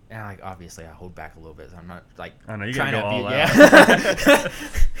 And like obviously I hold back a little bit. So I'm not like I know you trying gotta go to all be, out. yeah.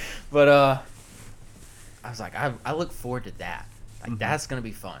 But I was like, I look forward to that. Like, Mhm. that's gonna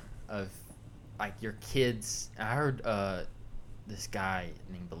be fun. Of like your kids. I heard this guy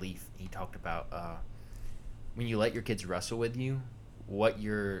named Belief. He talked about when you let your kids wrestle with you, what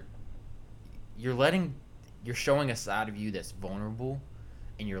you're showing a side of you that's vulnerable,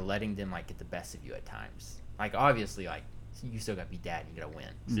 and you're letting them like get the best of you at times. Like, obviously, like, you still gotta be dad. You gotta win.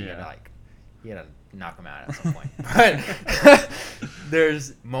 So Yeah. you gotta knock them out at some point. But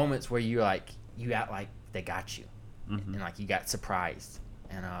there's moments where you act like they got you, Mm-hmm. and like you got surprised,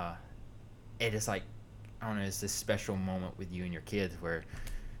 and it is like, I don't know, it's this special moment with you and your kids where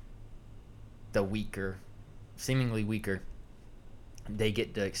the seemingly weaker, they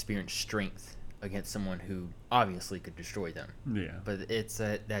get to experience strength against someone who obviously could destroy them. Yeah. But it's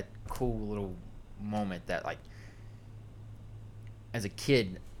that cool little moment that, like, as a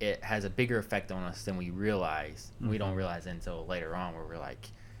kid, it has a bigger effect on us than we realize. We don't Mhm. realize it until later on, where we're like,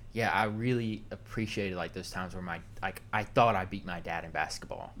 yeah, I really appreciated like those times where I thought I beat my dad in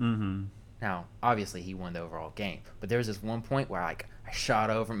basketball. Mm-hmm. Now, obviously, he won the overall game, but there was this one point where like I shot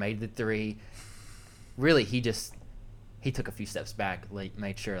over, made the 3. Really, he took a few steps back, like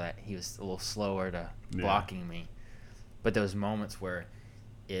made sure that he was a little slower to blocking me. But those moments where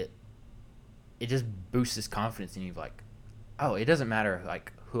it just boosts his confidence in you, like, oh, it doesn't matter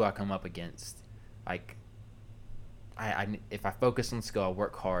like who I come up against. Like, if I focus on skill, I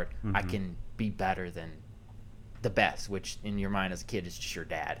work hard, I Mhm. can be better than the best, which in your mind as a kid is just your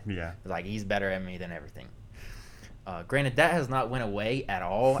dad. Yeah. Like, he's better at me than everything. Granted, that has not went away at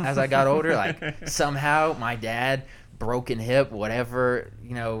all as I got older. Like, somehow my dad, broken hip, whatever,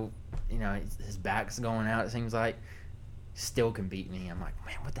 his back's going out, it seems like, still can beat me. I'm like,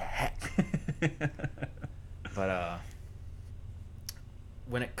 man, what the heck? But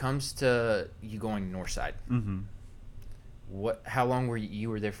when it comes to you going north side, Mm-hmm. how long were you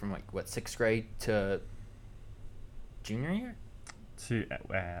were there from like what 6th grade to junior year? To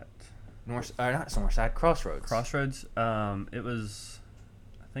at Not north side, Crossroads. Crossroads. It was,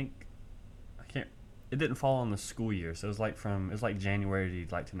 I think, I can't. It didn't fall on the school year, so it was like January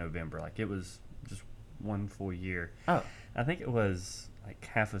to November. Like it was just one full year. Oh, I think it was like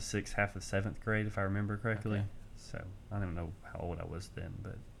half of 6th, half of 7th grade, if I remember correctly. Okay. So I don't know how old I was then,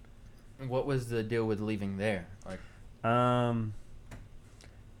 but what was the deal with leaving there? Like,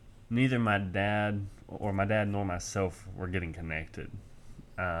 neither my dad nor myself were getting connected.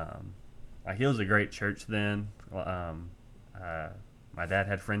 Like it was a great church then. My dad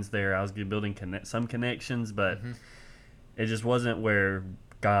had friends there. I was building some connections, but it just wasn't where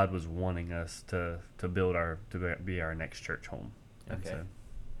God was wanting us to be our next church home. okay.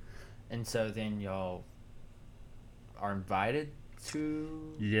 And so then y'all are invited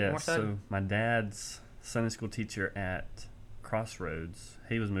to Yeah, Northside? so my dad's Sunday school teacher at Crossroads,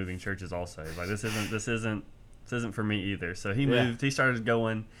 he was moving churches also. He's like, this isn't for me either. So he moved. He started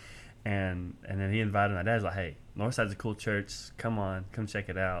going, and then he invited my dad. He's like, hey, Northside's a cool church. Come check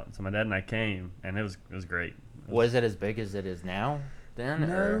it out. So my dad and I came, and it was great. Was it as big as it is now then?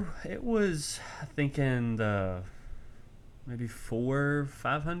 No, or? it was, I think, in the maybe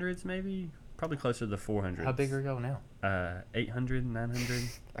 500s, maybe. Probably closer to the 400s. How big are y'all now? 800, 900.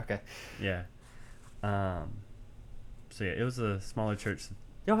 Okay. Yeah. So yeah, it was a smaller church.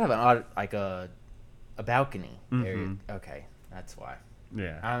 Y'all have an odd, like a balcony area. Mhm. Okay, that's why.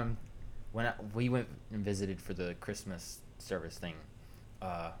 Yeah. When we went and visited for the Christmas service thing,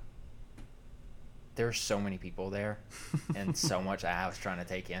 there were so many people there, and so much I was trying to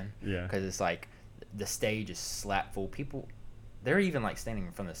take in. Yeah. Because it's like the stage is slap full. People, they're even like standing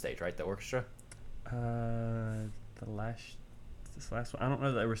in front of the stage, right? The orchestra. This last one, I don't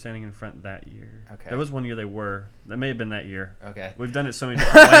know that they were standing in front that year. Okay. There was one year they were. That may have been that year. Okay. We've done it so many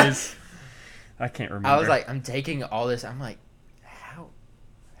different ways. I can't remember. I was like, I'm taking all this. I'm like, how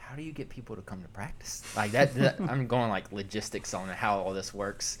do you get people to come to practice? Like that I'm going like logistics on how all this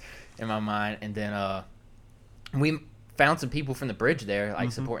works in my mind. And then we found some people from the bridge there,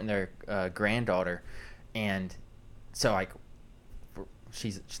 like supporting their granddaughter. And so like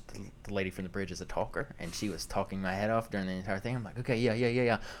she's the lady from the bridge is a talker, and she was talking my head off during the entire thing. I'm like, okay,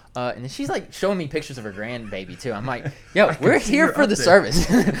 yeah. And then she's like showing me pictures of her grandbaby too. I'm like, yo, we're here for the service.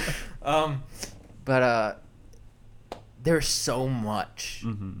 But there's so much,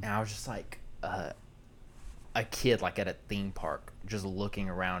 and I was just like a kid like at a theme park, just looking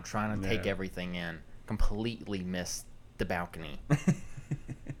around, trying to take everything in. Completely missed the balcony.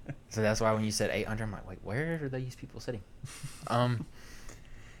 So that's why when you said 800, I'm like, wait, where are these people sitting?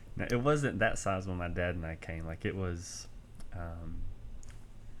 No, it wasn't that size when my dad and I came. Like it was,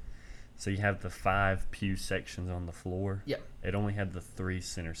 so you have the 5 pew sections on the floor. Yep. It only had the 3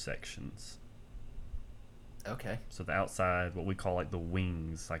 center sections. Okay. So the outside, what we call like the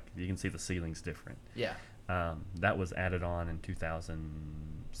wings, like you can see the ceiling's different. Yeah. That was added on in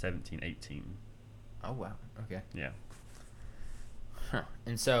 2017, 18. Oh, wow. Okay. Yeah. Huh.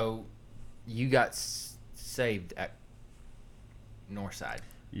 And so you got saved at Northside.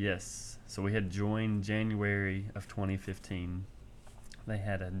 Yes. So we had joined January of 2015. They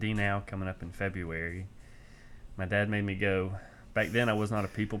had a D-Now coming up in February. My dad made me go. Back then, I was not a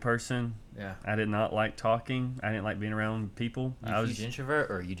people person. Yeah. I did not like talking. I didn't like being around people. You I a was huge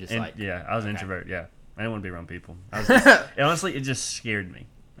introvert, or you just yeah, I was an Okay. introvert. Yeah, I didn't want to be around people. I was just, honestly, it just scared me.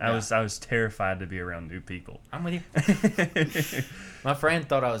 Yeah. I was terrified to be around new people. I'm with you. My friend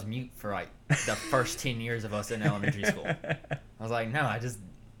thought I was mute for like the first 10 years of us in elementary school. I was like, no, I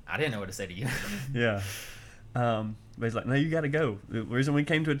didn't know what to say to you. Yeah. But he's like, no, you got to go. The reason we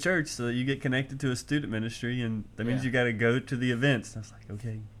came to a church so that you get connected to a student ministry, and that means you got to go to the events. And I was like,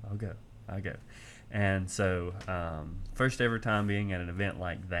 okay, I'll go. And so first ever time being at an event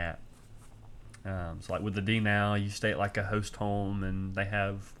like that. So like with the D-Now, you stay at like a host home, and they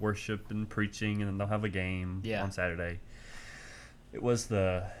have worship and preaching, and then they'll have a game on Saturday. It was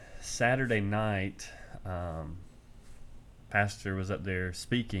the Saturday night. Pastor was up there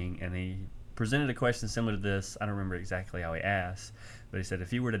speaking, and he presented a question similar to this. I don't remember exactly how he asked, but he said,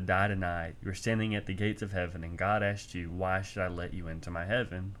 if you were to die tonight, you were standing at the gates of heaven, and God asked you, why should I let you into my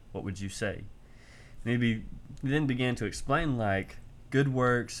heaven? What would you say? And he then began to explain, like, good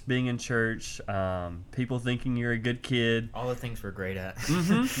works, being in church, people thinking you're a good kid. All the things we're great at.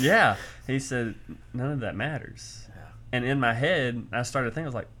 Yeah. He said, none of that matters. Yeah. And in my head, I started thinking, I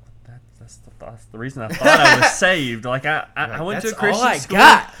was like, that's the reason I thought I was saved. Like I went to a Christian school.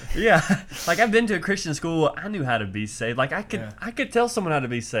 Got. Yeah, like I've been to a Christian school. I knew how to be saved. Like I could tell someone how to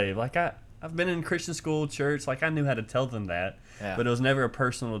be saved. Like I've been in Christian school, church. Like I knew how to tell them that. Yeah. But it was never a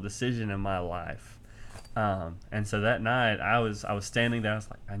personal decision in my life. And so that night I was standing there. I was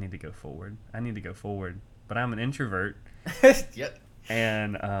like, I need to go forward. But I'm an introvert. Yep.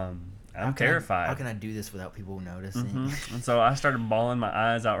 And I'm terrified. How can I do this without people noticing? Mm-hmm. And so I started bawling my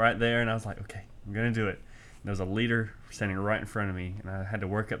eyes out right there, and I was like, okay, I'm going to do it. And there was a leader standing right in front of me, and I had to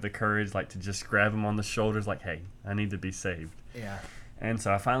work up the courage, like, to just grab him on the shoulders, like, hey, I need to be saved. Yeah. And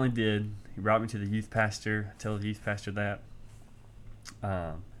so I finally did. He brought me to the youth pastor. I tell the youth pastor that.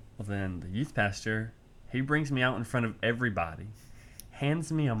 Well, then the youth pastor, he brings me out in front of everybody, hands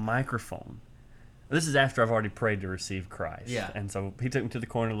me a microphone. This is after I've already prayed to receive Christ. Yeah. And so he took me to the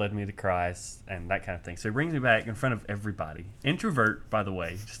corner, led me to Christ, and that kind of thing. So he brings me back in front of everybody. Introvert, by the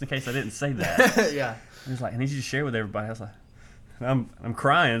way, just in case I didn't say that. Yeah. He was like, I need you to share with everybody. I was like, I'm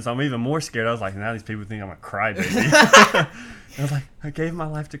crying, so I'm even more scared. I was like, now these people think I'm a crybaby. I was like, I gave my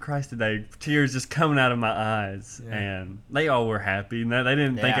life to Christ today. Tears just coming out of my eyes. Yeah. And they all were happy. No, they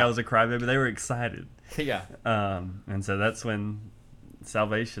didn't think I was a crybaby. They were excited. Yeah. And so that's when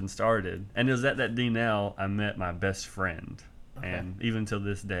salvation started, and it was at that D&L I met my best friend, and even till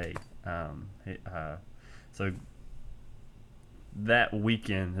this day, so that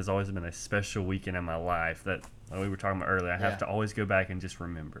weekend has always been a special weekend in my life that, like we were talking about earlier, I have to always go back and just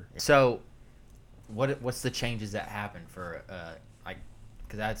remember. So what's the changes that happened for like,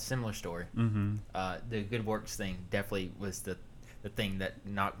 because I had a similar story. Mm-hmm. The good works thing definitely was the thing that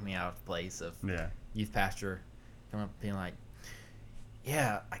knocked me out of place of youth pastor coming up being like,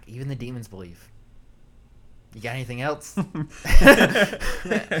 yeah, like even the demons believe. You got anything else? And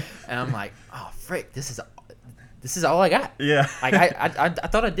I'm like, oh frick, this is all I got. Yeah. Like I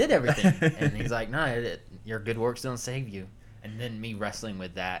thought I did everything, and he's like, no, your good works don't save you. And then me wrestling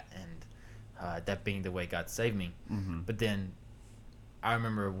with that, and that being the way God saved me. Mm-hmm. But then I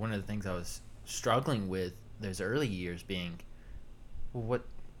remember one of the things I was struggling with those early years being, well,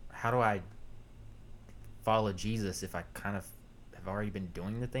 how do I follow Jesus if I kind of have already been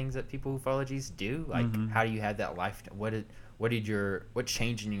doing the things that people who follow Jesus do? Like, how do you have that life? What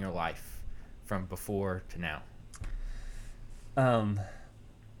changed in your life from before to now?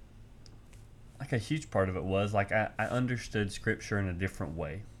 Like a huge part of it was like I understood Scripture in a different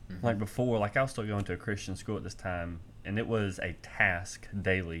way. Mm-hmm. Like before, like I was still going to a Christian school at this time, and it was a task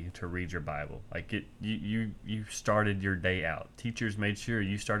daily to read your Bible. Like you started your day out. Teachers made sure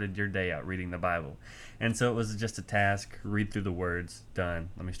you started your day out reading the Bible. And so it was just a task, read through the words, done.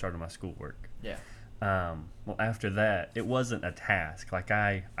 Let me start on my schoolwork. Yeah. Well, after that, it wasn't a task. Like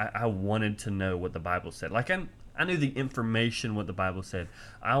I wanted to know what the Bible said. Like I knew the information, what the Bible said.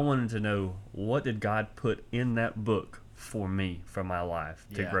 I wanted to know, what did God put in that book for me, for my life,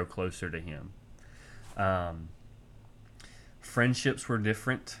 to grow closer to Him. Friendships were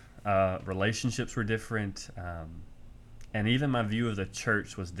different. Relationships were different. And even my view of the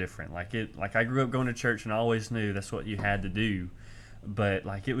church was different. Like I grew up going to church, and I always knew that's what you had to do. But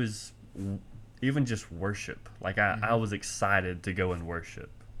like it was even just worship. Like I was excited to go and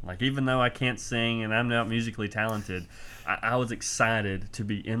worship. Like even though I can't sing and I'm not musically talented, I was excited to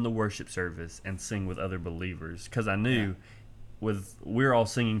be in the worship service and sing with other believers, because I knew we're all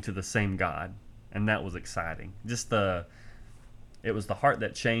singing to the same God, and that was exciting. It was the heart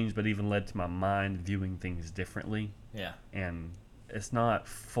that changed, but even led to my mind viewing things differently. Yeah. And it's not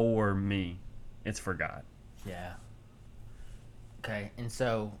for me, it's for God. Yeah. Okay, and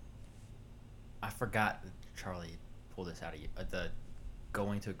so I forgot that Charlie pulled this out of you. The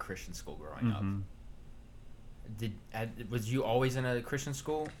going to a Christian school growing up. Was you always in a Christian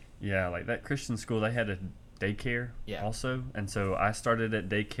school? Yeah, like that Christian school, they had a daycare also. And so I started at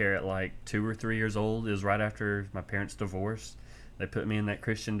daycare at like 2 or 3 years old. It was right after my parents divorced. They put me in that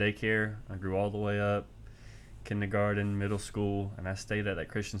Christian daycare. I grew all the way up, kindergarten, middle school, and I stayed at that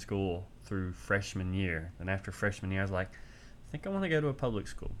Christian school through freshman year. And after freshman year, I was like, I think I want to go to a public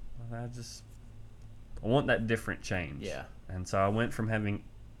school. I want that different change. Yeah. And so I went from having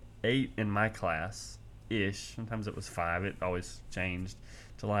 8 in my class-ish, sometimes it was 5, it always changed,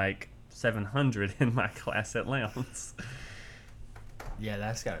 to like 700 in my class at Lowndes. Yeah,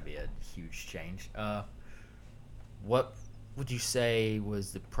 that's got to be a huge change. What would you say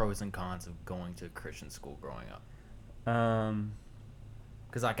was the pros and cons of going to a Christian school growing up?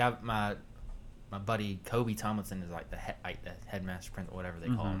 Because like my buddy Kobe Tomlinson is like the headmaster, principal, whatever they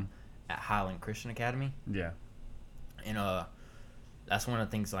call him, at Highland Christian Academy. Yeah. And that's one of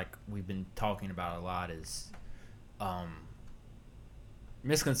the things like we've been talking about a lot is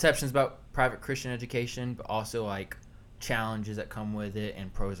misconceptions about private Christian education, but also like challenges that come with it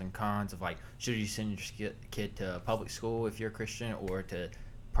and pros and cons of like, should you send your kid to public school if you're a Christian or to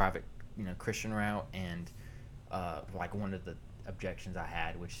private, Christian route? And like one of the objections I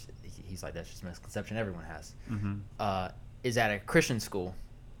had, which he's like, that's just a misconception everyone has, is at a Christian school,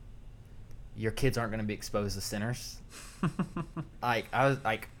 your kids aren't going to be exposed to sinners. I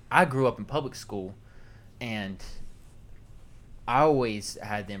grew up in public school, and I always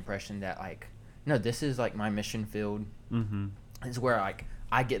had the impression that like, no, this is like my mission field. It's where like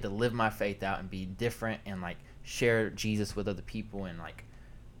I get to live my faith out and be different and like share Jesus with other people, and like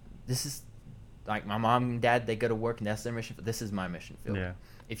this is like my mom and dad, they go to work and that's their mission field. This is my mission field. Yeah.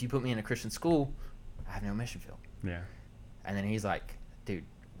 If you put me in a Christian school, I have no mission field. Yeah. And then he's like, dude,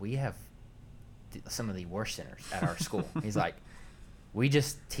 we have some of the worst sinners at our school. He's like, we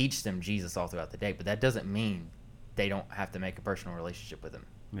just teach them Jesus all throughout the day, but that doesn't mean they don't have to make a personal relationship with him.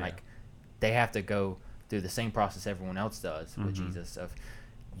 Yeah. Like, they have to go through the same process everyone else does with Jesus. Of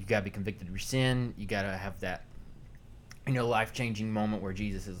you got to be convicted of your sin. You got to have that, life-changing moment where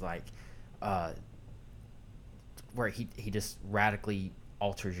Jesus is like, where he just radically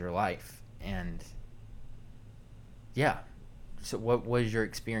alters your life. And yeah. So what was your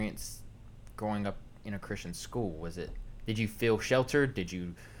experience growing up in a Christian school? Did you feel sheltered? Did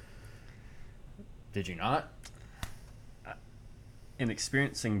you not? In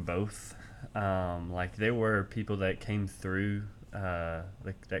experiencing both, like there were people that came through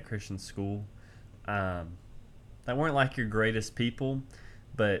that Christian school that weren't like your greatest people,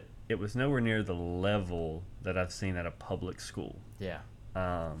 but it was nowhere near the level that I've seen at a public school. Yeah.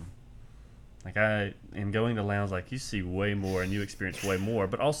 Like in going to Lowndes, like you see way more and you experience way more,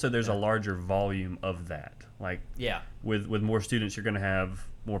 but also there's a larger volume of that. Like with more students, you're going to have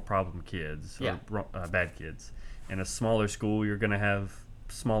more problem kids or bad kids. In a smaller school, you're going to have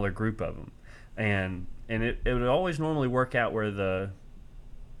smaller group of them, and it would always normally work out where the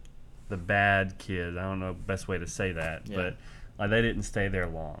bad kids, I don't know the best way to say that, but like they didn't stay there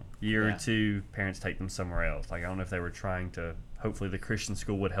long. Year or two, parents take them somewhere else. Like I don't know if they were trying to, hopefully the Christian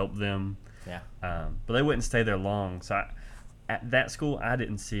school would help them. Yeah. But they wouldn't stay there long. So at that school, I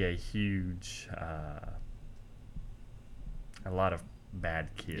didn't see a huge, a lot of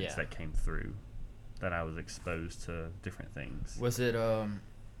bad kids that came through, that I was exposed to different things. Was it, and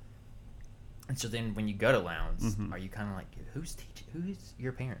so then when you go to Lowndes, are you kind of like, who's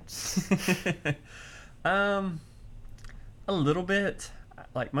your parents? A little bit.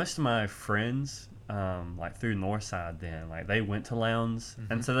 Like most of my friends, like through Northside then, like they went to Lowndes,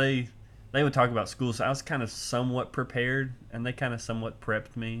 and so they would talk about school, so I was kind of somewhat prepared, and they kind of somewhat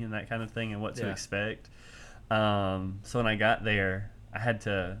prepped me and that kind of thing and what to expect. So when I got there, I had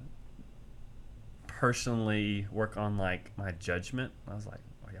to personally work on like my judgment. I was like,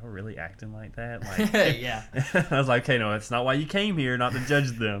 are y'all really acting like that? Like, yeah. I was like, okay, no, it's not why you came here, not to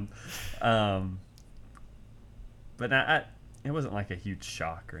judge them. But it wasn't like a huge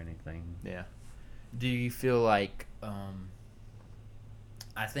shock or anything. Yeah. Do you feel like, I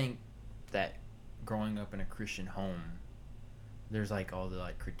think that growing up in a Christian home, there's like all the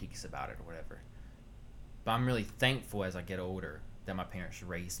like critiques about it or whatever. But I'm really thankful as I get older that my parents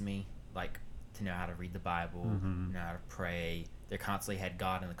raised me like to know how to read the Bible, know how to pray. They constantly had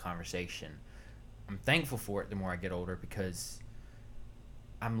God in the conversation. I'm thankful for it the more I get older, because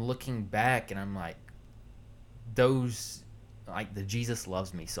I'm looking back and I'm like, those, like the Jesus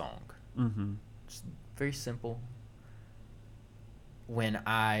Loves Me song. Just very simple. When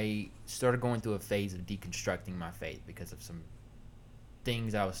I started going through a phase of deconstructing my faith because of some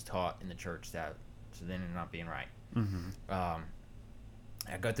things I was taught in the church that so then ended not being right.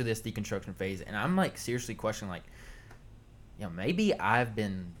 I go through this deconstruction phase, and I'm like seriously questioning, like, maybe I've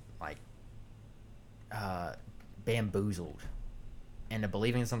been like bamboozled into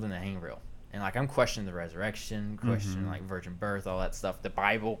believing something that ain't real. And like I'm questioning the resurrection, questioning like virgin birth, all that stuff, the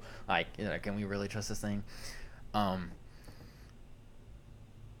Bible. Like, can we really trust this thing?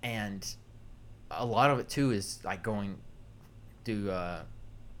 And a lot of it too is like going to.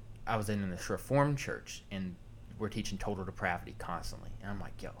 I was in this Reformed church, and we're teaching total depravity constantly, and I'm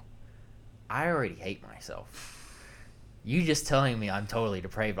like, yo, I already hate myself. You just telling me I'm totally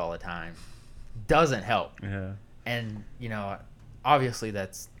depraved all the time doesn't help. Yeah. And obviously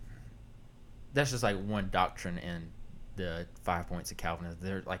that's just like one doctrine in the 5 points of Calvinism.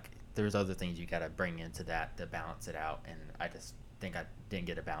 There's other things you got to bring into that to balance it out, and I just think I didn't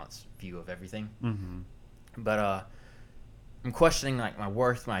get a balanced view of everything. But I'm questioning like my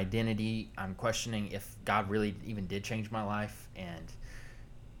worth, my identity. I'm questioning if God really even did change my life. And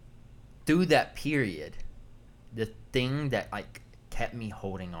through that period, the thing that like kept me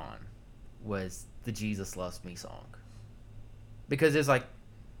holding on was the Jesus Loves Me song. Because it's like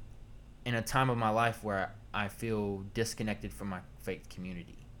in a time of my life where I feel disconnected from my faith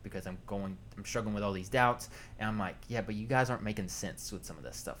community because I'm struggling with all these doubts, and I'm like, yeah, but you guys aren't making sense with some of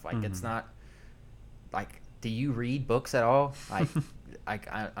this stuff. Like, it's not like, do you read books at all? Like,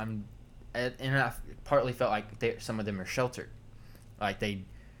 and I partly felt like some of them are sheltered. Like,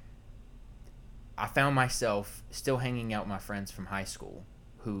 I found myself still hanging out with my friends from high school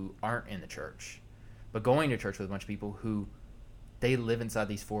who aren't in the church, but going to church with a bunch of people who they live inside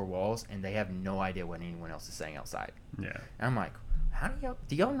these four walls and they have no idea what anyone else is saying outside. Yeah. And I'm like, how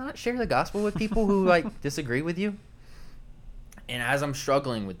do y'all not share the gospel with people who like disagree with you? And as I'm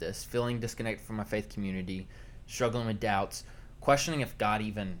struggling with this, feeling disconnected from my faith community, struggling with doubts, questioning if God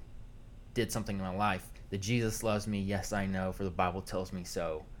even did something in my life, that Jesus loves me, yes I know, for the Bible tells me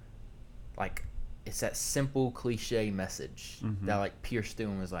so. Like, it's that simple cliche message that like pierced through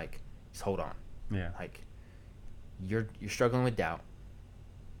and was like, just hold on. Yeah. Like, you're struggling with doubt,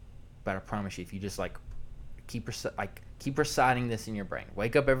 but I promise you, if you just like keep reciting this in your brain,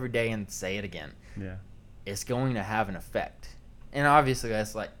 wake up every day and say it again, it's going to have an effect. And obviously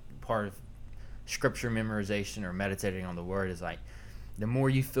that's like part of scripture memorization or meditating on the word, is like the more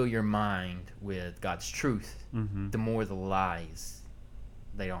you fill your mind with God's truth, the more the lies,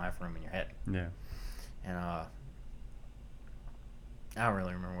 they don't have room in your head. Yeah. And I don't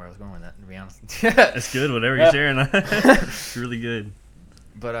really remember where I was going with that, to be honest. It's good, whatever you're sharing. It's really good.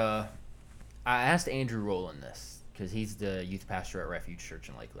 But I asked Andrew Rowland this, because he's the youth pastor at Refuge Church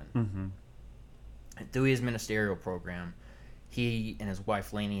in Lakeland. And through his ministerial program, he and his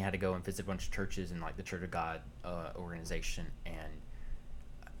wife Lainey had to go and visit a bunch of churches in like the Church of God organization, and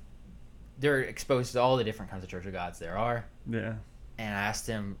they're exposed to all the different kinds of Church of Gods there are. Yeah. And I asked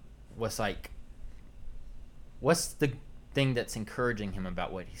him, what's the thing that's encouraging him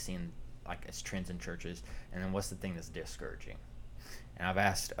about what he's seeing like as trends in churches, and then what's the thing that's discouraging? And I've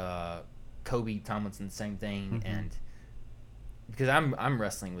asked Kobe Tomlinson the same thing, and because I'm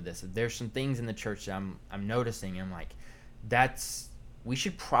wrestling with this, there's some things in the church that I'm noticing, and I'm like, we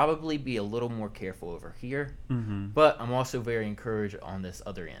should probably be a little more careful over here, but I'm also very encouraged on this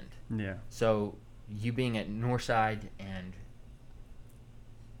other end. Yeah. So you being at Northside, and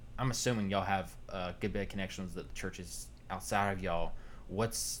I'm assuming y'all have a good bit of connections with the churches outside of y'all.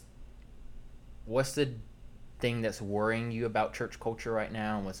 What's the thing that's worrying you about church culture right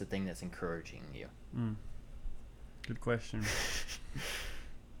now, and what's the thing that's encouraging you? Good question.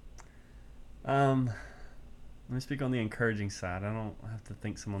 Let me speak on the encouraging side. I don't have to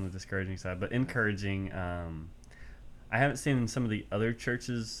think some on the discouraging side, but encouraging, I haven't seen some of the other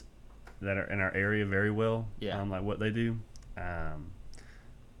churches that are in our area very well, like what they do.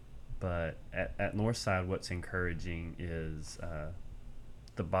 But at Northside, what's encouraging is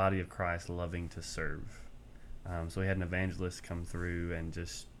the body of Christ loving to serve. So we had an evangelist come through and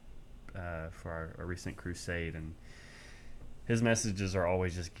just for our recent crusade, and his messages are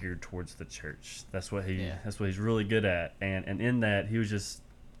always just geared towards the church. That's what he's really good at. And in that, he was just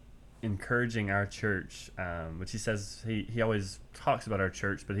encouraging our church, which he says he always talks about our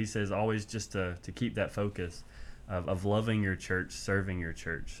church, but he says always just to keep that focus of loving your church, serving your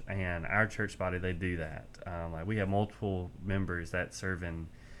church. And our church body, they do that. Like, we have multiple members that serve in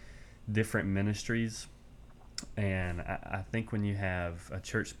different ministries, and I think when you have a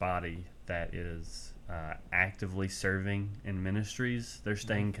church body that is actively serving in ministries, they're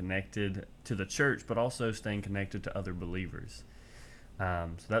staying connected to the church, but also staying connected to other believers. So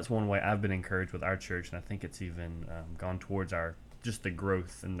that's one way I've been encouraged with our church, and I think it's even gone towards just the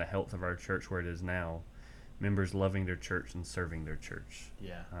growth and the health of our church where it is now. Members loving their church and serving their church.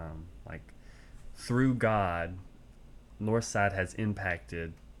 Yeah. Like, through God, Northside has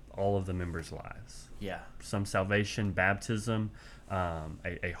impacted all of the members' lives. Yeah. Some salvation, baptism,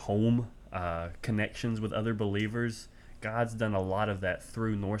 a home, connections with other believers. God's done a lot of that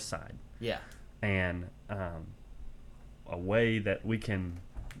through Northside. Yeah. And a way that we can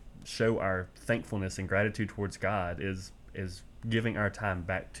show our thankfulness and gratitude towards God is giving our time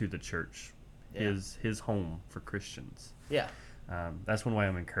back to the church. Yeah. His home for Christians. Yeah. That's one way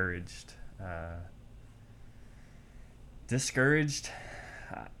I'm encouraged. Discouraged?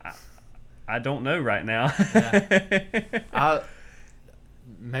 I don't know right now. Yeah.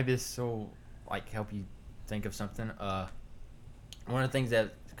 Maybe this will help you think of something. One of the things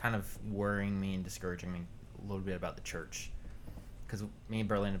that kind of worrying me and discouraging me a little bit about the church, because me and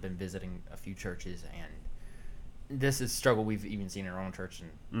Berlin have been visiting a few churches, and this is a struggle we've even seen in our own church,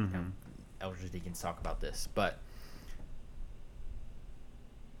 and elders, deacons talk about this, but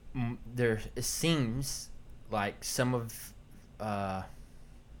it seems like some of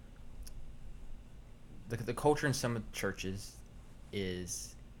the culture in some of the churches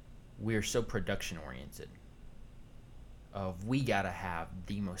is we're so production oriented. Of we gotta have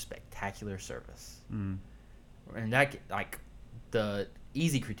the most spectacular service, and that like the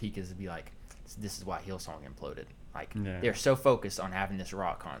easy critique is to be like, this is why Hillsong imploded. Like they're so focused on having this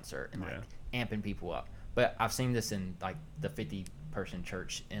rock concert and like amping people up. But I've seen this in like the 50-person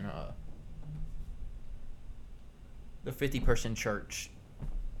church in the 50-person church,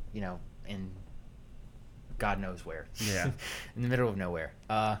 you know, in God knows where, in the middle of nowhere,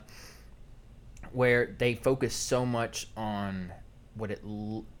 where they focus so much on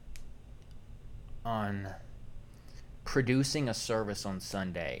on producing a service on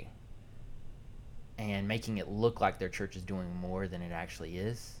Sunday and making it look like their church is doing more than it actually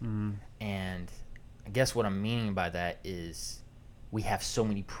is. And I guess what I'm meaning by that is we have so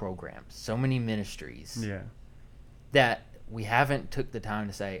many programs, so many ministries, that we haven't took the time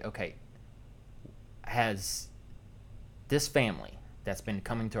to say, okay, has this family that's been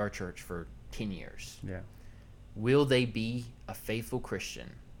coming to our church for 10 years, will they be a faithful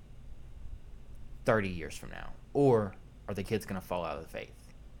Christian 30 years from now? Or are the kids going to fall out of the faith?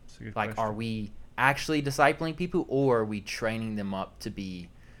 Like, are we actually discipling people, or are we training them up to be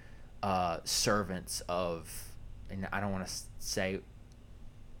servants of, and I don't want to say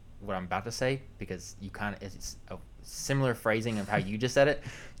what I'm about to say because you kind of, it's a similar phrasing of how you just said it,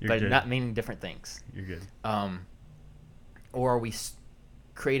 but good. Not meaning different things. You're good. Or are we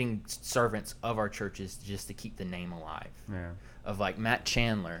creating servants of our churches just to keep the name alive? Of like Matt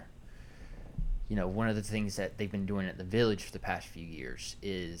Chandler, you know, one of the things that they've been doing at the Village for the past few years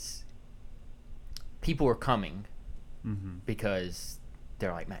is people are coming because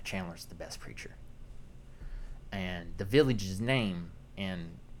they're like, Matt Chandler's the best preacher. And the Village's name,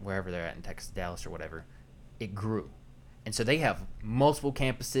 and wherever they're at in Texas, Dallas or whatever, it grew. And so they have multiple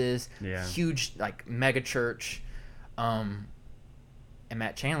campuses, huge like mega church. And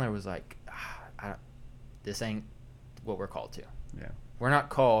Matt Chandler was like, this ain't what we're called to. We're not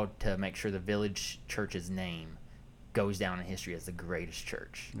called to make sure the Village Church's name goes down in history as the greatest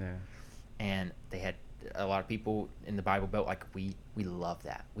church. And they had a lot of people in the Bible Belt like, we love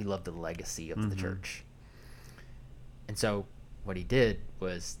that. We love the legacy of the church. And so what he did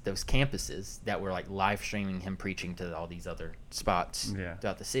was those campuses that were like live streaming him preaching to all these other spots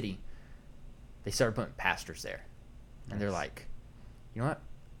throughout the city, they started putting pastors there. And they're like, you know what?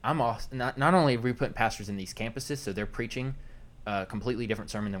 I'm awesome. Not only are we putting pastors in these campuses, so they're preaching a completely different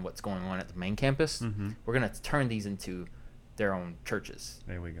sermon than what's going on at the main campus, we're going to turn these into their own churches.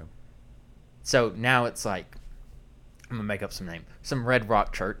 There we go. So now it's like, I'm going to make up some name. Some Red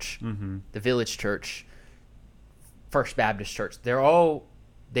Rock Church, the Village Church, First Baptist Church. They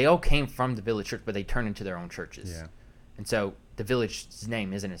all came from the Village Church, but they turned into their own churches. And so the Village's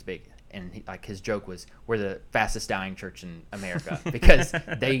name isn't as big. And his joke was, we're the fastest dying church in America because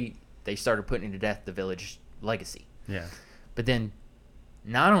they started putting to death the Village legacy. But then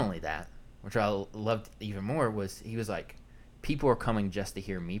not only that, which I loved even more, was he was like, people are coming just to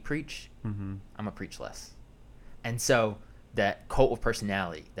hear me preach. I'm going to preach less. And so that cult of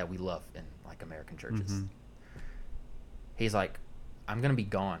personality that we love in like American churches, he's like, I'm going to be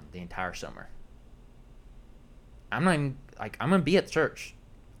gone the entire summer. I'm not even, like, I'm going to be at the church.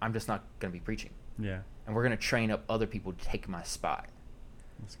 I'm just not going to be preaching. And we're going to train up other people to take my spot.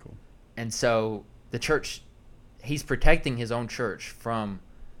 That's cool. And so the church, he's protecting his own church from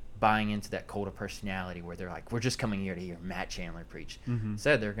buying into that cult of personality where they're like, we're just coming here to hear Matt Chandler preach.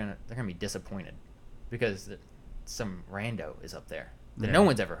 Instead, they're gonna be disappointed because some rando is up there that no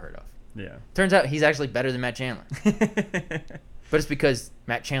one's ever heard of. Turns out he's actually better than Matt Chandler. But it's because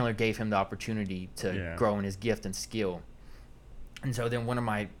Matt Chandler gave him the opportunity to grow in his gift and skill. And so then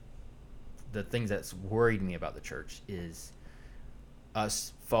the things that's worried me about the church is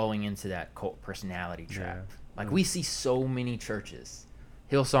us falling into that cult personality trap. Like we see so many churches,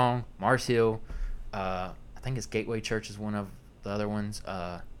 Hillsong, Mars Hill, I think it's Gateway Church is one of the other ones.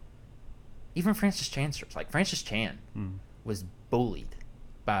 Even Francis Chan's church, like Francis Chan was bullied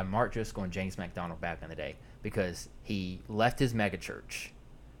by Mark Driscoll and James MacDonald back in the day because he left his megachurch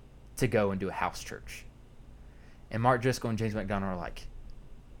to go and do a house church. And Mark Driscoll and James MacDonald are like,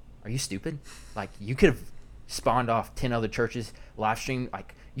 are you stupid? Like, you could have spawned off 10 other churches, live streamed.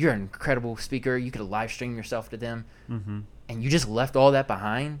 Like, you're an incredible speaker. You could have live streamed yourself to them. And you just left all that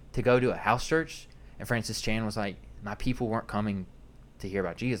behind to go to a house church? And Francis Chan was like, my people weren't coming to hear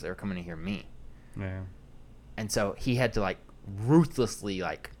about Jesus. They were coming to hear me. And so he had to, like, ruthlessly,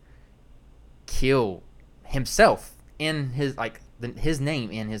 like, kill himself in his, like, his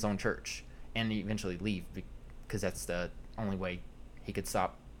name in his own church and eventually leave because that's the only way he could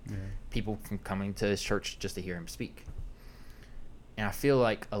stop people from coming to his church just to hear him speak. And I feel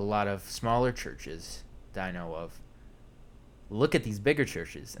like a lot of smaller churches that I know of look at these bigger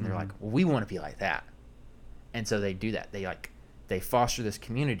churches and they're like, well, we want to be like that. And so they do that. They foster this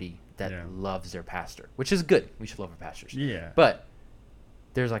community that loves their pastor, which is good. We should love our pastors. Yeah. But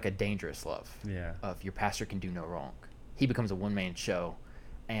there's like a dangerous love of your pastor can do no wrong. He becomes a one-man show,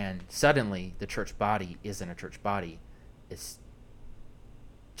 and suddenly the church body isn't a church body. It's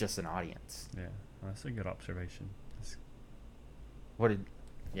just an audience. Yeah, well, that's a good observation.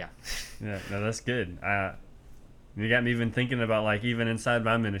 Yeah, no, that's good. You got me even thinking about, like, even inside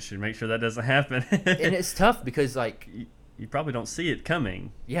my ministry, make sure that doesn't happen. And it's tough because, like, you probably don't see it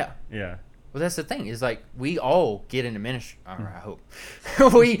coming. Yeah. Yeah. Well, that's the thing, is like we all get into ministry. I hope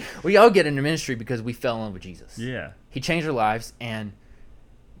we all get into ministry because we fell in love with Jesus. Yeah. He changed our lives, and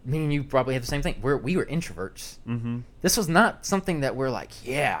me and you probably have the same thing. We were introverts. Mm-hmm. This was not something that we're like,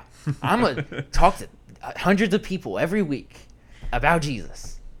 yeah, I'm gonna talk to hundreds of people every week about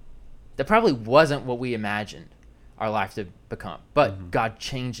Jesus. That probably wasn't what we imagined our life to become. But God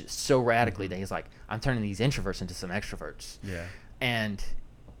changed it so radically that he's like, I'm turning these introverts into some extroverts. Yeah. And,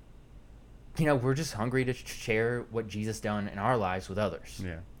 you know, we're just hungry to share what Jesus done in our lives with others.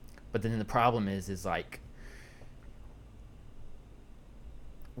 Yeah. But then the problem is like,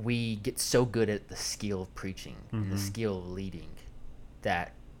 we get so good at the skill of preaching and the skill of leading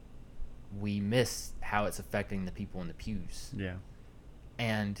that we miss how it's affecting the people in the pews. Yeah.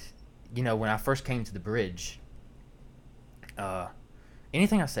 And, you know, when I first came to the Bridge,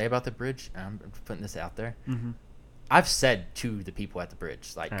 anything I say about the Bridge, I'm putting this out there, I've said to the people at the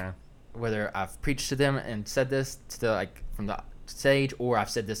Bridge, like, whether I've preached to them and said this to, like, from the stage, or I've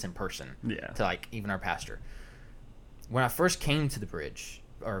said this in person to, like, even our pastor. When I first came to the Bridge,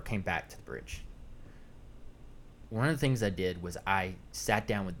 or came back to the Bridge, one of the things I did was I sat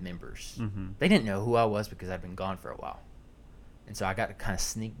down with members. They didn't know who I was because I'd been gone for a while. And so I got to kind of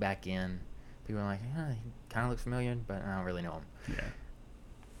sneak back in. People were like, he kind of looks familiar, but I don't really know him. Yeah.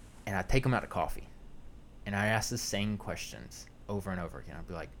 And I take them out to coffee. And I ask the same questions over and over again. I'd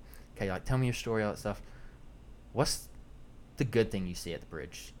be like, okay, like, tell me your story, all that stuff. What's the good thing you see at the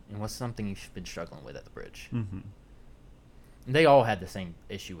Bridge? And what's something you've been struggling with at the Bridge? And they all had the same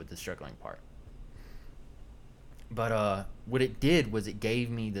issue with the struggling part. But what it did was it gave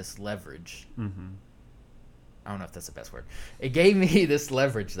me this leverage. I don't know if that's the best word. It gave me this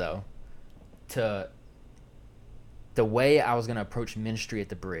leverage, though, to the way I was going to approach ministry at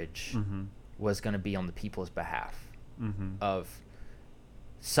the Bridge was going to be on the people's behalf. Of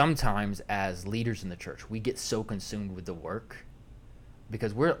sometimes as leaders in the church, we get so consumed with the work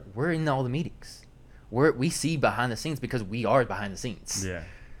because we're in all the meetings. We see behind the scenes because we are behind the scenes. Yeah.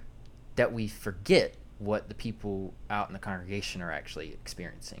 That we forget what the people out in the congregation are actually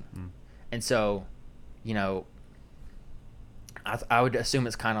experiencing. And so, you know, I would assume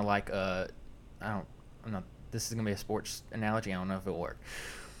it's kind of like I'm not. This is gonna be a sports analogy. I don't know if it'll work.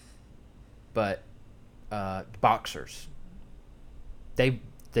 But boxers, they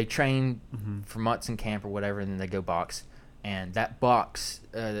train for months in camp or whatever, and then they go box. And that box,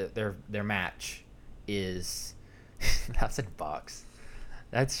 their match is. I said box.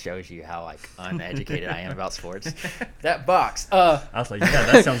 That shows you how, like, uneducated I am about sports. That box. I was like, yeah,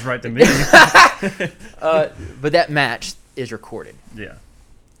 that sounds right to me. But that match is recorded. Yeah.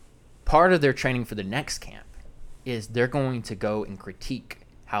 Part of their training for the next camp is they're going to go and critique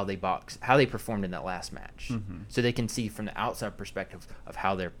how they performed in that last match, so they can see from the outside perspective of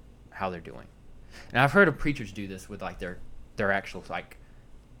how they're doing. And I've heard of preachers do this with, like, their actual, like,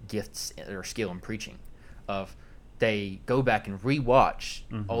 gifts or skill in preaching, of they go back and rewatch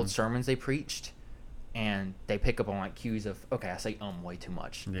old sermons they preached, and they pick up on, like, cues of, okay, I say way too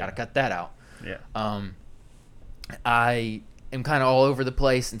much. Yeah. Gotta cut that out. Yeah. I am kind of all over the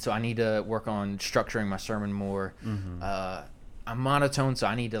place, and so I need to work on structuring my sermon more. I'm monotone, so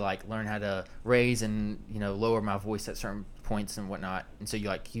I need to, like, learn how to raise and, you know, lower my voice at certain points and whatnot. And so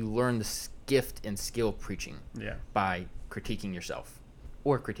you learn the gift and skill of preaching by critiquing yourself.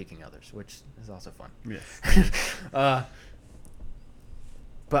 Or critiquing others, which is also fun. Yes. But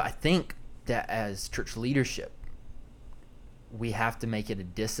I think that as church leadership, we have to make it a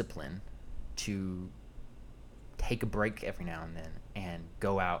discipline to take a break every now and then and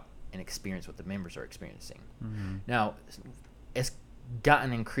go out and experience what the members are experiencing. Now, it's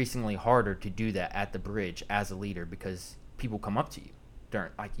gotten increasingly harder to do that at the Bridge as a leader because people come up to you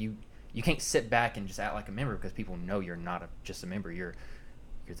during, like, you can't sit back and just act like a member because people know you're not just a member. You're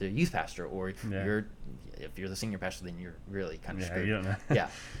the youth pastor, or if you're the senior pastor, then you're really kind of screwed. You don't know. Yeah,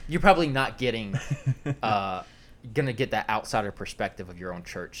 you're probably not getting gonna get that outsider perspective of your own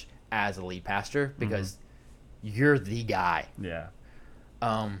church as a lead pastor because you're the guy. Yeah.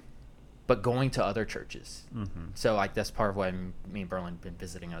 But going to other churches. Mm-hmm. So like that's part of why me and Berlin been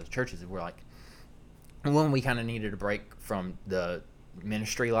visiting other churches. We're like, when we kind of needed a break from the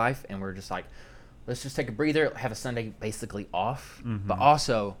ministry life, and we're just like, let's just take a breather, have a Sunday basically off, but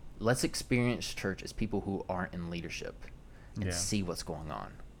also let's experience church as people who aren't in leadership and see what's going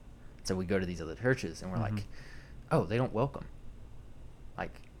on. So we go to these other churches, and we're like, oh, they don't welcome.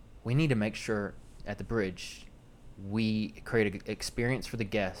 Like, we need to make sure at the Bridge we create an experience for the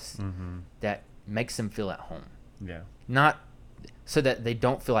guests that makes them feel at home. Yeah. Not so that they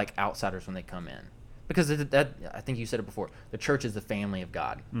don't feel like outsiders when they come in. Because that I think you said it before. The church is the family of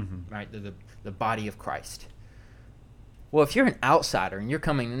God, right? The body of Christ. Well, if you're an outsider and you're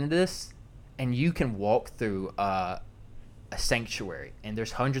coming into this and you can walk through a sanctuary and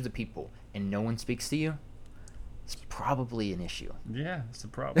there's hundreds of people and no one speaks to you, it's probably an issue. Yeah, it's a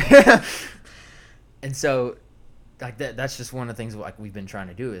problem. And so like that's just one of the things like we've been trying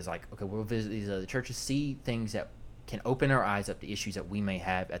to do is like, okay, we'll visit these other churches, see things that can open our eyes up to issues that we may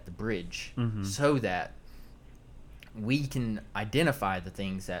have at the Bridge so that we can identify the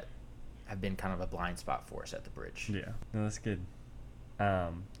things that have been kind of a blind spot for us at the Bridge. Yeah, no, that's good.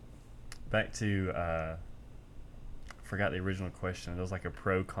 Back to forgot the original question. It was like a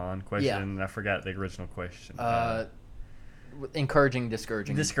pro-con question. Yeah. And I forgot the original question. Encouraging,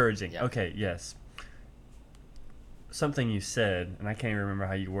 discouraging. Discouraging. Yeah. Okay, yes. Something you said, and I can't remember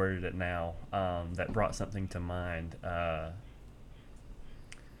how you worded it now, that brought something to mind.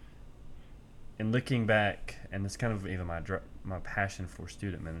 In looking back, and it's kind of even my passion for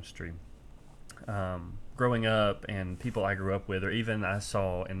student ministry. Growing up, and people I grew up with, or even I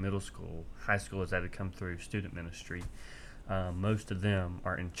saw in middle school, high schoolers that had come through student ministry, most of them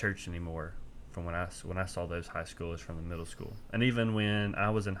aren't in church anymore. From when I saw those high schoolers from the middle school, and even when I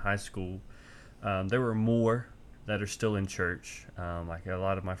was in high school, there were more that are still in church. Like a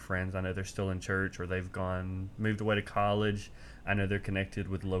lot of my friends, I know they're still in church, or they've moved away to college. I know they're connected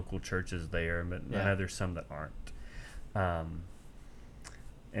with local churches there, but I know there's some that aren't.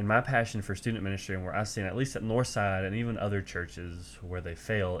 And my passion for student ministry, and where I've seen, at least at Northside and even other churches where they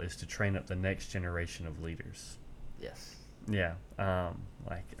fail, is to train up the next generation of leaders. Yes. Yeah.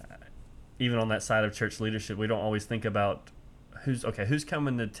 Even on that side of church leadership, we don't always think about who's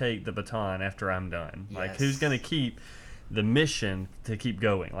coming to take the baton after I'm done. Yes. Like, who's going to keep the mission to keep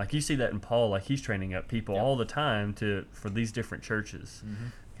going? Like, you see that in Paul, like he's training up people all the time for these different churches.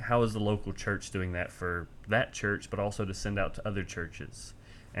 How is the local church doing that for that church, but also to send out to other churches?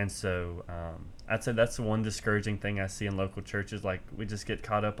 And so I'd say that's the one discouraging thing I see in local churches. Like, we just get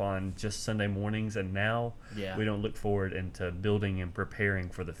caught up on just Sunday mornings, and now we don't look forward into building and preparing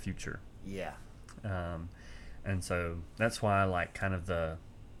for the future. Yeah. And so that's why I like kind of the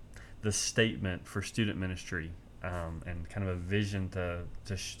statement for student ministry, and kind of a vision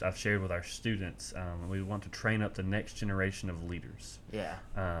I've shared with our students. We want to train up the next generation of leaders. Yeah.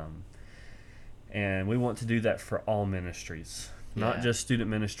 And we want to do that for all ministries. Not just student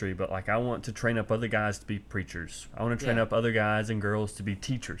ministry, but like I want to train up other guys to be preachers. I want to train up other guys and girls to be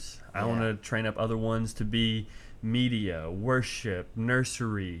teachers. I want to train up other ones to be media, worship,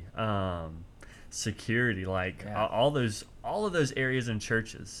 nursery, security, like all of those areas in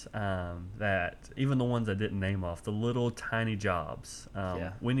churches, that even the ones I didn't name off, the little tiny jobs.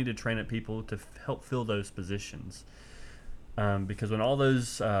 We need to train up people to help fill those positions, because when all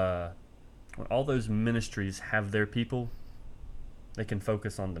those ministries have their people, they can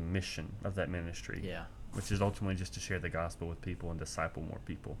focus on the mission of that ministry. Yeah. Which is ultimately just to share the gospel with people and disciple more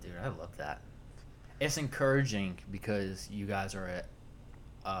people. Dude, I love that. It's encouraging because you guys are at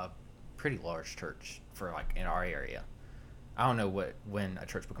a pretty large church for like in our area. I don't know when a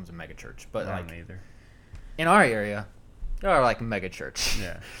church becomes a mega church, but I don't either. In our area, there are like a mega church.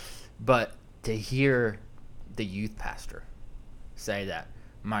 Yeah. But to hear the youth pastor say that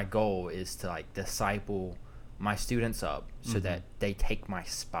my goal is to like disciple my students up so that they take my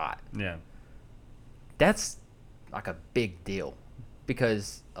spot. Yeah. That's like a big deal,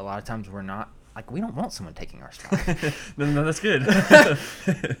 because a lot of times we don't want someone taking our spot. No, that's good.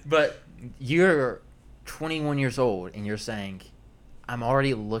 But you're 21 years old and you're saying, I'm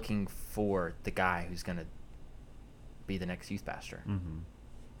already looking for the guy who's going to be the next youth pastor.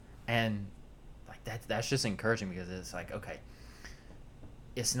 And like that's just encouraging, because it's like, okay,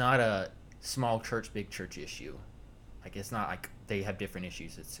 it's not a small church, big church issue. Like, it's not like they have different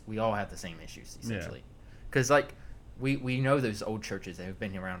issues. We all have the same issues, essentially. Because like we know those old churches that have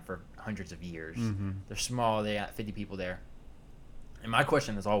been around for hundreds of years. They're small. They got 50 people there. And my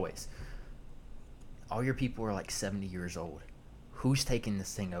question is always, all your people are like 70 years old. Who's taking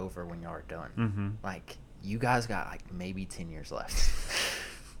this thing over when y'all are done? Mm-hmm. Like, you guys got like maybe 10 years left.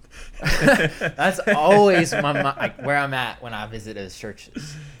 That's always like where I'm at when I visit those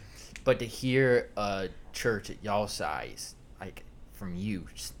churches. But to hear a church at y'all size, like from you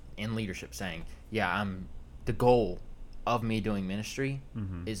in leadership saying, yeah, the goal of me doing ministry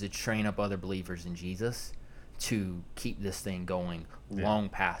is to train up other believers in Jesus to keep this thing going long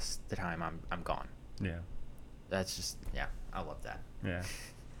past the time I'm gone. Yeah. That's just, yeah, I love that. Yeah.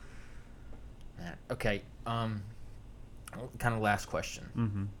 Okay. Kind of last question.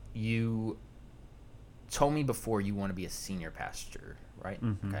 Mm-hmm. You told me before you want to be a senior pastor, right?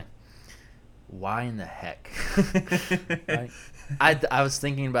 Mm-hmm. Okay. Why in the heck? Right? I was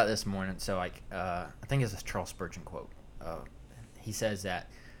thinking about this morning. So like, I think it's a Charles Spurgeon quote. He says that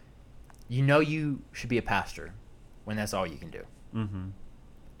you should be a pastor when that's all you can do. Mm-hmm.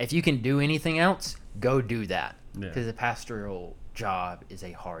 If you can do anything else, go do that. Yeah. Because the pastoral job is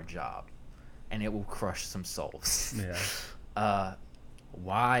a hard job, and it will crush some souls. Yeah.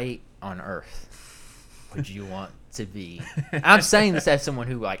 Why on earth would you want to be? I'm saying this as someone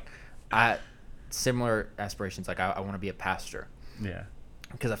who similar aspirations. Like I want to be a pastor. Yeah.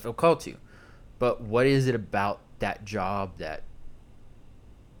 Because I feel called to. But what is it about that job that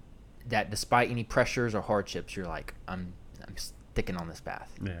despite any pressures or hardships, you're like, I'm sticking on this path?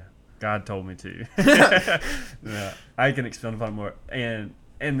 Yeah. God told me to. Yeah. I can expand upon it more. And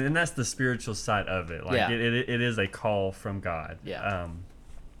that's the spiritual side of it. Like it is a call from God. Yeah.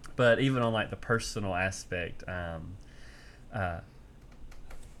 But even on like the personal aspect,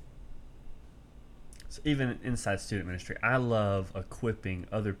 so even inside student ministry, I love equipping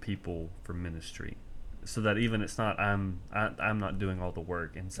other people for ministry, so that even it's not I'm not doing all the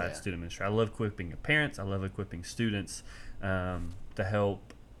work inside student ministry. I love equipping parents. I love equipping students to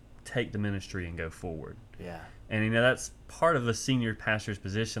help take the ministry and go forward. Yeah. And that's part of a senior pastor's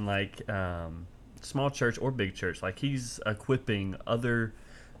position, like small church or big church. Like he's equipping other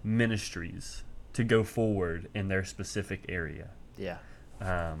ministries to go forward in their specific area. Yeah.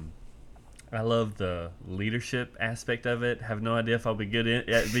 I love the leadership aspect of it. Have no idea if I'll be good at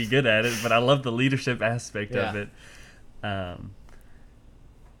it, but I love the leadership aspect of it.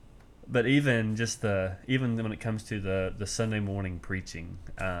 But even when it comes to the Sunday morning preaching,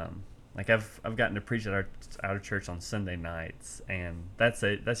 like I've gotten to preach at our church on Sunday nights, and that's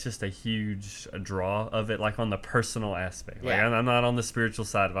just a huge draw of it. Like on the personal aspect, like I'm not on the spiritual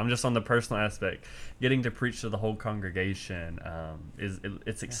side of it. I'm just on the personal aspect. Getting to preach to the whole congregation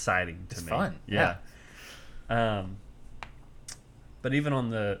it's exciting to me. It's fun. Yeah. But even on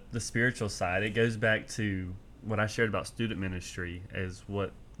the spiritual side, it goes back to what I shared about student ministry as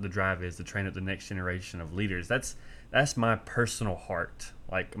what the drive is to train up the next generation of leaders. That's my personal heart.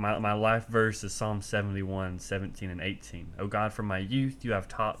 Like my life verse is Psalm 71, 17 and 18. Oh God, from my youth you have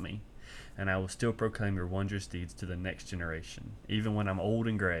taught me, and I will still proclaim your wondrous deeds to the next generation. Even when I'm old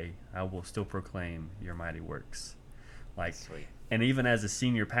and gray, I will still proclaim your mighty works. Like, sweet. And even as a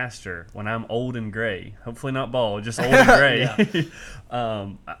senior pastor, when I'm old and gray, hopefully not bald, just old and gray,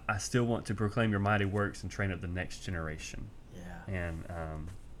 I still want to proclaim your mighty works and train up the next generation. Yeah.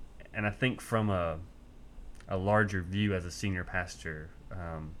 And I think from a larger view as a senior pastor,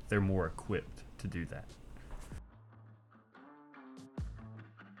 they're more equipped to do that.